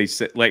 I think they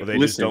said they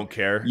just don't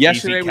care.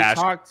 Yesterday Easy we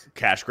talked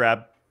cash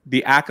grab.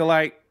 The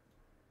Acolyte,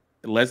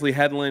 Leslie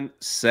Headland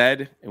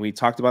said, and we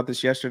talked about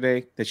this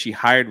yesterday, that she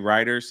hired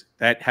writers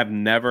that have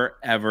never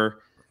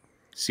ever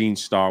seen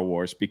Star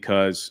Wars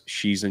because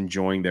she's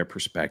enjoying their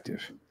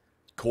perspective.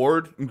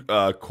 Cord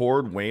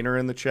Wayner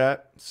in the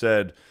chat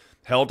said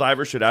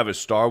Helldiver should have a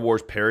Star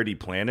Wars parody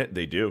planet.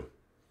 They do.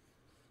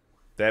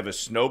 They have a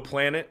snow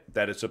planet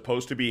that is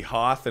supposed to be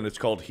Hoth, and it's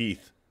called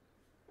Heath.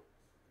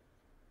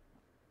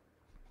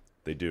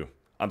 They do.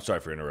 I'm sorry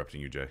for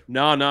interrupting you, Jay.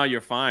 No,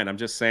 you're fine. I'm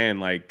just saying,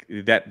 like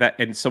that.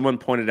 And someone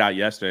pointed out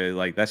yesterday,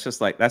 like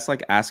that's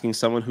like asking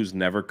someone who's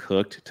never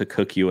cooked to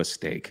cook you a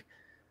steak.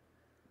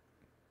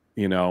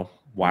 You know,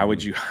 why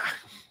would you?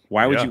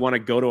 Why would you want to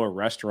go to a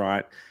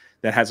restaurant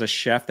that has a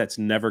chef that's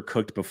never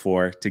cooked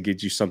before to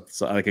get you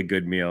something like a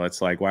good meal?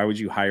 It's like, why would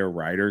you hire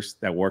writers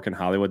that work in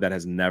Hollywood that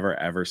has never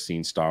ever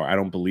seen Star Wars? I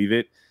don't believe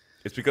it.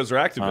 It's because they're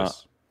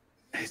activists.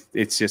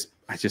 It's just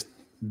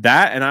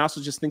that, and I also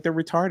just think they're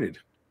retarded.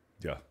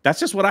 Yeah, that's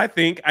just what I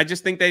think. I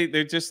just think they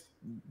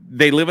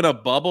live in a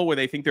bubble where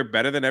they think they're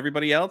better than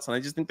everybody else, and I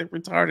just think they're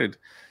retarded.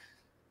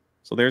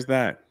 So there's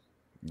that.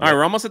 All right,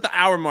 we're almost at the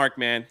hour mark,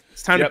 man.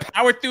 It's time to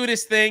power through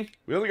this thing.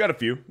 We only got a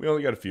few.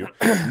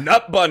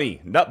 Nut Bunny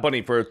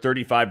for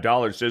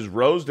 $35 says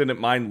Rose didn't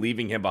mind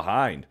leaving him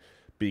behind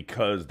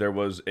because there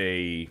was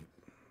a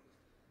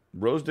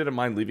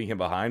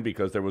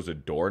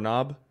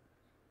doorknob.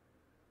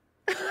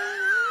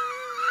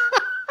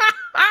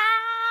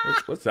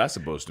 What's that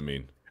supposed to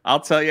mean? I'll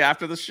tell you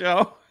after the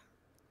show.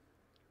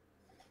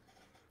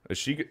 Is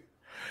she?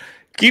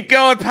 Keep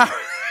going, power.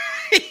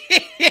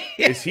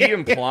 Is he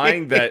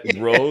implying that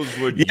Rose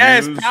would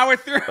use... use... power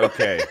through.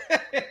 Okay.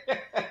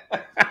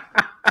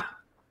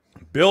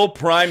 Bill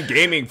Prime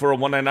Gaming for a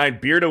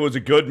 199. Beardo is a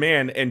good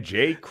man, and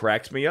Jay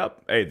cracks me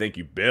up. Hey, thank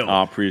you, Bill.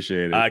 I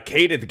appreciate it.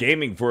 Kadeth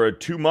Gaming for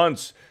 2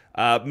 months.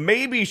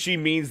 Maybe she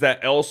means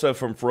that Elsa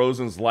from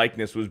Frozen's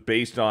likeness was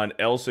based on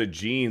Elsa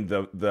Jean,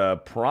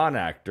 the prawn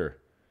actor.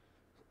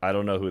 I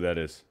don't know who that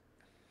is.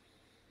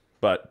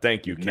 But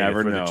thank you,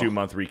 Kenneth, for the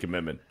 2-month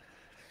recommitment.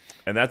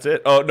 And that's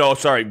it. Oh no,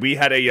 sorry. We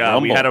had a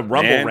Rumble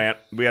rant.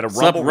 We had a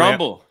Rumble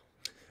rant.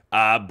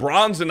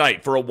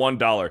 Bronzonite for a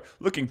 $1.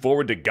 Looking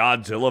forward to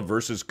Godzilla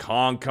versus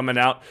Kong coming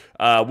out.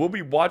 We'll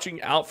be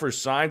watching out for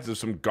signs of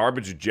some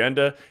garbage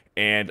agenda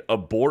and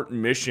abort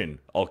mission.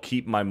 I'll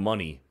keep my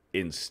money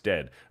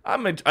instead.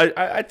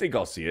 I think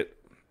I'll see it.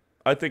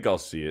 I think I'll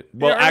see it.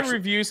 Well, actually,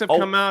 reviews have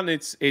come out, and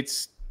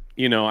it's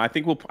you know, I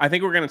think we're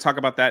going to talk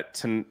about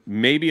that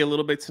maybe a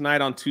little bit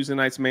tonight on Tuesday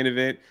night's main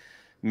event.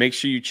 Make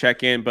sure you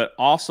check in, but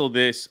also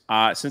this,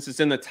 since it's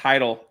in the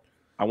title,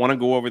 I want to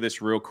go over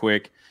this real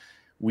quick.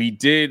 We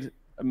did,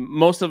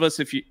 most of us,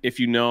 if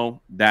you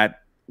know,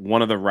 that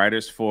one of the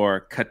writers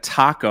for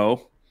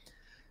Kotaku,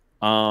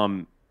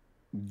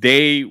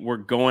 they were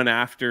going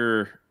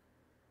after,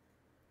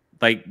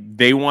 like,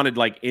 they wanted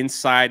like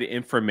inside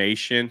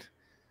information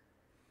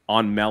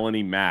on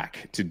Melanie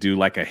Mack to do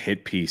like a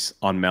hit piece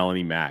on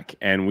Melanie Mack.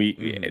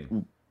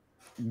 And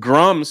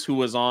Grums, who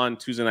was on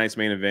Tuesday night's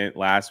main event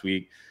last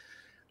week,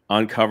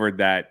 uncovered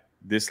that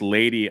this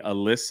lady,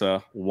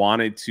 Alyssa,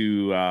 wanted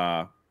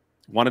to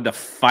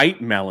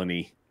fight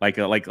Melanie like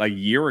a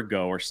year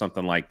ago or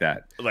something like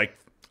that. Like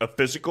a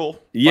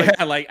physical? Yeah,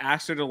 like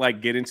asked her to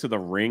like get into the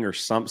ring or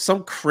some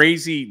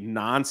crazy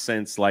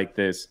nonsense like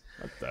this.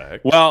 What the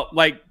heck? Well,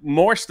 like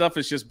more stuff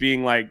is just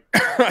being like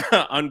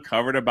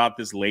uncovered about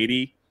this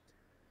lady,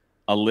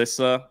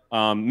 Alyssa.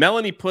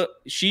 Melanie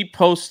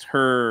posts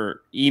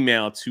her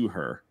email to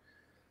her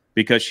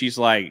because she's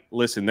like,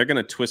 listen, they're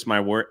gonna twist my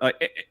word.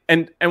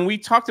 And we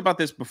talked about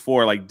this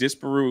before, like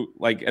Disparu,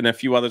 like, and a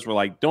few others were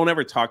like, don't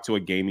ever talk to a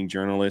gaming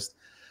journalist.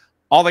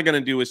 All they're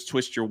gonna do is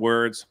twist your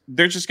words.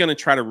 They're just gonna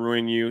try to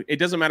ruin you. It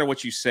doesn't matter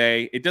what you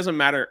say. It doesn't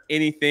matter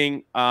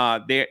anything.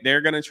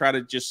 They're gonna try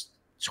to just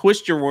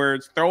twist your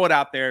words, throw it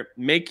out there,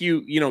 make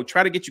you,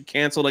 try to get you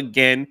canceled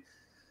again.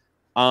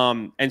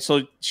 And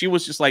so she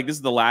was just like, this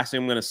is the last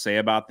thing I'm going to say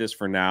about this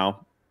for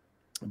now,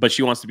 but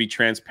she wants to be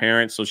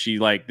transparent. So she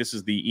this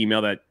is the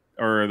email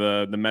or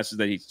the message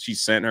that she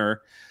sent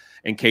her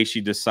in case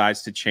she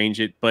decides to change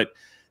it. But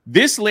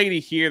this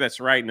lady here that's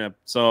writing up,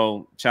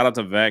 so shout out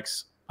to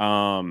Vex.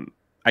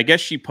 I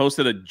guess she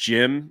posted a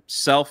gym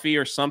selfie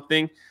or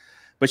something,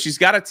 but she's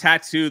got a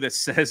tattoo that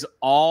says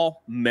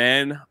all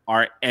men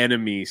are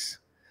enemies.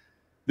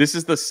 This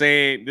is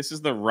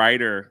the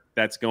writer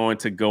that's going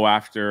to go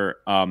after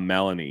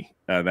Melanie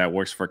that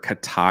works for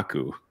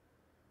Kotaku.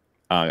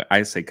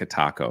 I say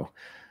Kotaku.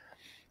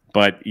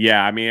 But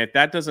yeah, I mean,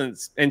 that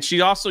doesn't, and she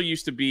also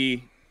used to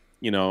be,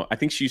 I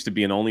think she used to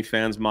be an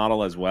OnlyFans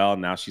model as well.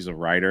 Now she's a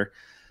writer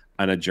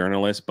and a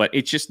journalist, but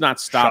it's just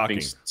not stopping.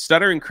 Shocking.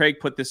 Stutter and Craig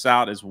put this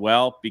out as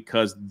well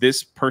because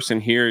this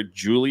person here,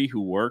 Julie, who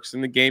works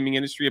in the gaming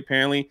industry,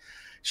 apparently,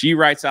 she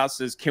writes out,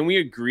 says, can we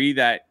agree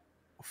that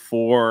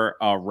for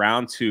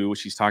round 2,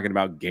 which she's talking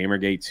about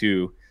Gamergate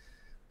 2,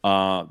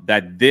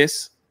 that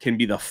this can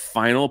be the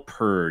final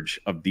purge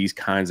of these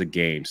kinds of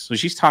games. So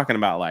she's talking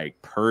about like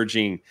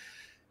purging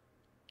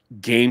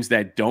games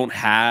that don't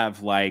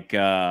have like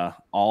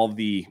all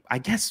the, I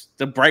guess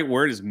the bright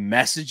word is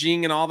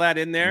messaging and all that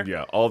in there.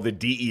 Yeah, all the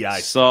DEI.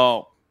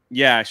 So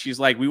yeah, she's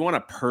like, we want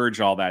to purge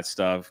all that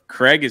stuff.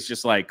 Craig is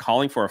just like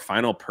calling for a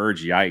final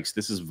purge. Yikes,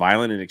 this is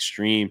violent and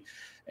extreme.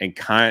 And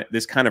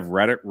this kind of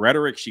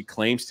rhetoric she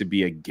claims to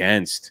be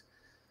against.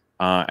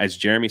 As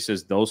Jeremy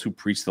says, those who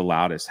preach the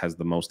loudest has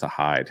the most to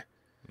hide.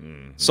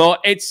 Mm-hmm. So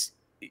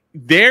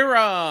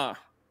they're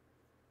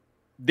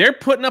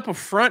putting up a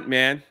front,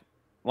 man.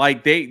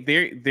 Like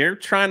they're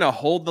trying to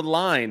hold the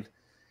line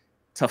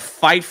to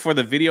fight for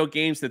the video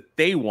games that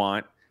they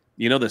want.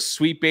 The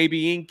Sweet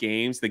Baby Inc.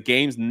 games, the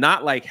games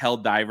not like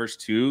Helldivers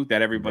 2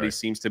 that everybody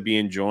seems to be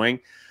enjoying,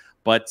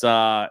 but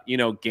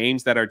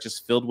games that are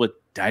just filled with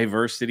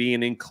diversity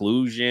and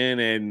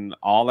inclusion and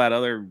all that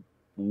other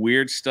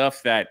weird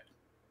stuff that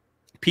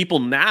people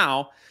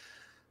now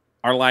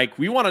are like,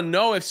 we want to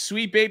know if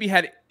Sweet Baby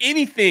had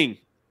anything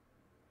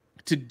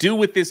to do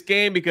with this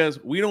game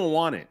because we don't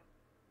want it.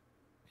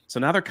 So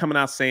now they're coming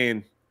out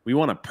saying, we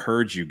want to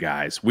purge you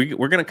guys. We're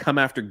going to come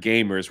after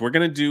gamers. We're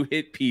going to do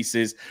hit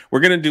pieces. We're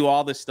going to do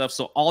all this stuff.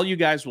 So all you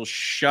guys will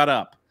shut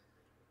up.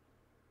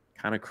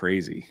 Kind of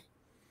crazy.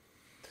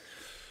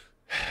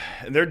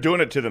 And they're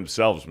doing it to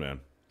themselves,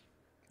 man.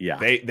 Yeah.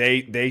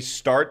 They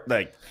start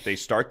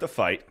the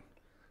fight,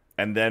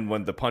 and then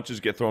when the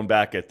punches get thrown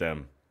back at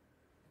them,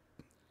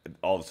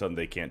 all of a sudden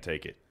they can't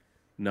take it.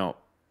 No.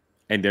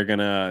 And they're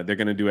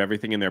gonna do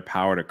everything in their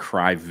power to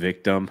cry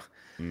victim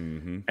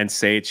and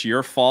say it's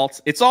your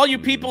fault. It's all you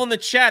people in the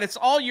chat. It's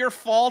all your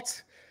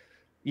fault.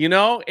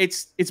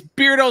 It's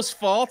Beardo's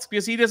fault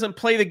because he doesn't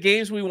play the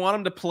games we want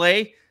him to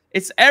play.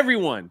 It's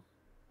everyone.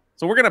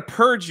 So we're gonna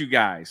purge you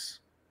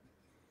guys.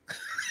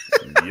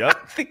 Yep.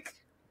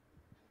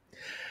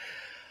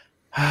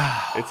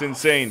 It's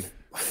insane.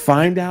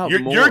 Find out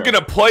more. You're going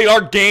to play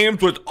our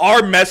games with our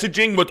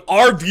messaging, with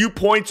our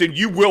viewpoints, and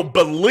you will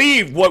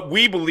believe what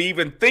we believe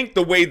and think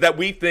the way that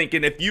we think.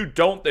 And if you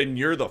don't, then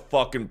you're the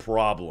fucking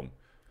problem.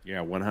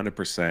 Yeah,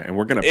 100%. And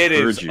we're going to purge you.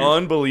 It is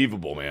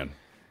unbelievable, man.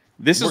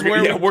 This is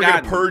where we're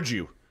going to purge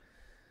you.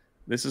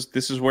 This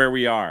is where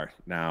we are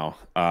now.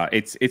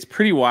 It's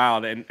pretty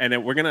wild. And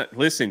we're going to,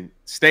 listen,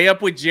 stay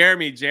up with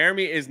Jeremy.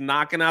 Jeremy is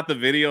knocking out the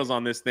videos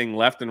on this thing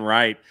left and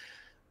right.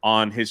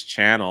 On his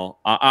channel,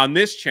 on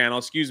this channel,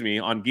 excuse me,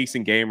 on Geeks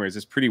and Gamers.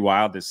 It's pretty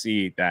wild to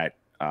see that.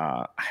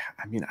 I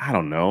mean, I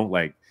don't know.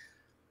 Like,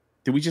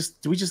 do we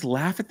just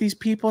laugh at these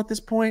people at this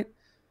point?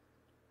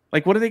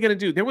 Like, what are they gonna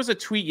do? There was a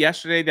tweet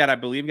yesterday that I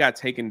believe got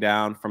taken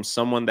down from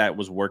someone that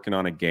was working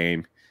on a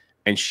game,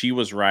 and she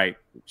was right.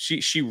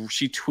 She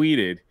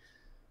tweeted,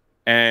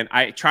 and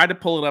I tried to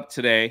pull it up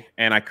today,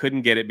 and I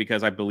couldn't get it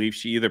because I believe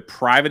she either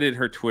privated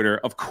her Twitter,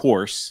 of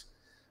course,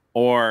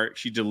 or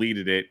she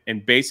deleted it.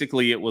 And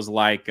basically it was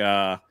like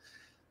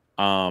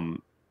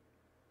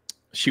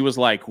she was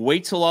like,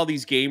 wait till all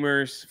these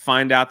gamers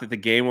find out that the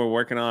game we're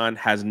working on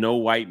has no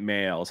white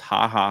males.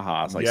 Ha ha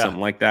ha. It's like something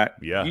like that.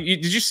 Yeah.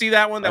 Did you see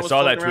that one? I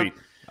saw that tweet.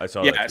 I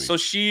saw that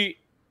tweet.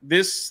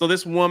 So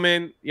this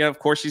woman, of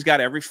course, she's got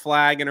every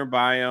flag in her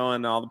bio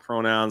and all the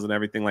pronouns and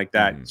everything like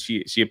that.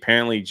 She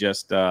apparently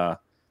just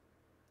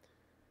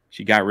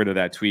she got rid of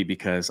that tweet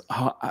because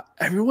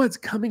everyone's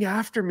coming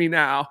after me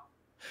now.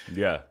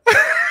 Yeah.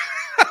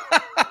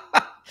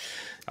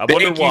 I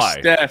wonder why.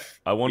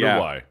 Steph. I wonder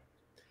why.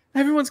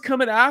 Everyone's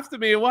coming after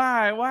me.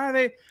 Why? Why are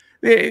they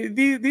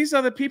these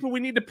are the people we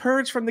need to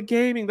purge from the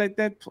gaming like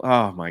that.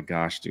 Oh my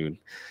gosh, dude.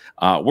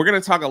 We're going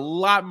to talk a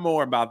lot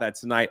more about that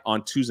tonight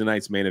on Tuesday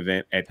night's main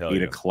event at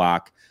 8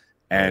 o'clock.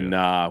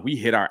 And we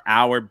hit our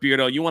hour.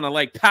 Beardo, you want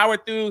to power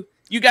through?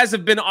 You guys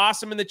have been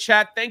awesome in the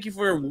chat. Thank you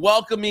for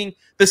welcoming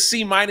the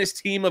C-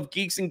 team of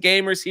Geeks and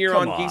Gamers here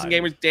on Geeks and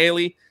Gamers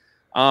Daily.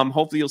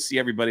 Hopefully you'll see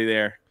everybody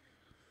there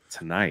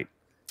tonight.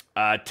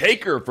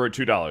 Taker for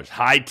 $2.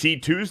 High Tea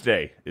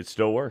Tuesday. It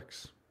still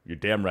works. You're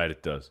damn right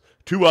it does.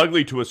 Too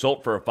ugly to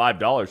assault for a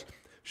 $5.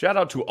 Shout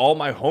out to all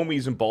my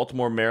homies in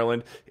Baltimore,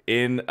 Maryland,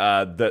 in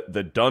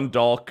the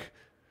Dundalk,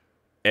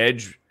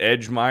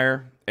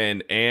 Edgemire,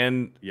 and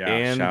Ann.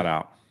 Yeah, shout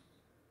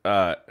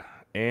out.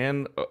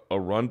 Ann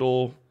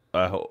Arundel.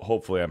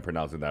 Hopefully I'm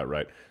pronouncing that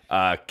right.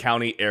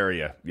 County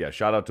area. Yeah,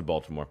 shout out to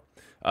Baltimore.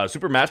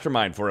 Super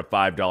Mastermind for a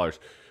 $5.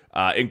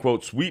 In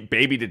quote, sweet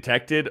baby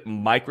detected.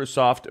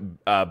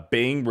 Microsoft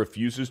Bing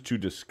refuses to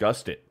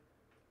discuss it.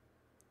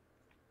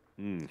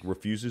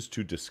 Refuses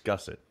to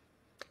discuss it.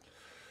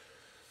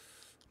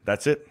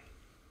 That's it.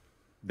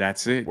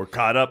 That's it. We're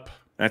caught up.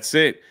 That's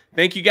it.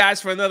 Thank you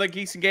guys for another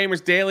Geeks and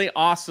Gamers Daily.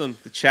 Awesome.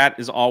 The chat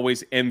is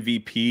always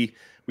MVP.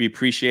 We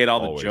appreciate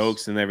all the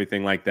jokes and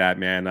everything like that,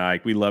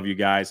 man. We love you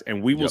guys.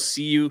 And we will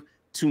see you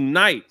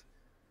tonight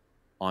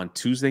on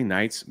Tuesday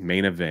night's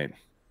main event.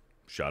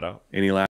 Shout out. Any last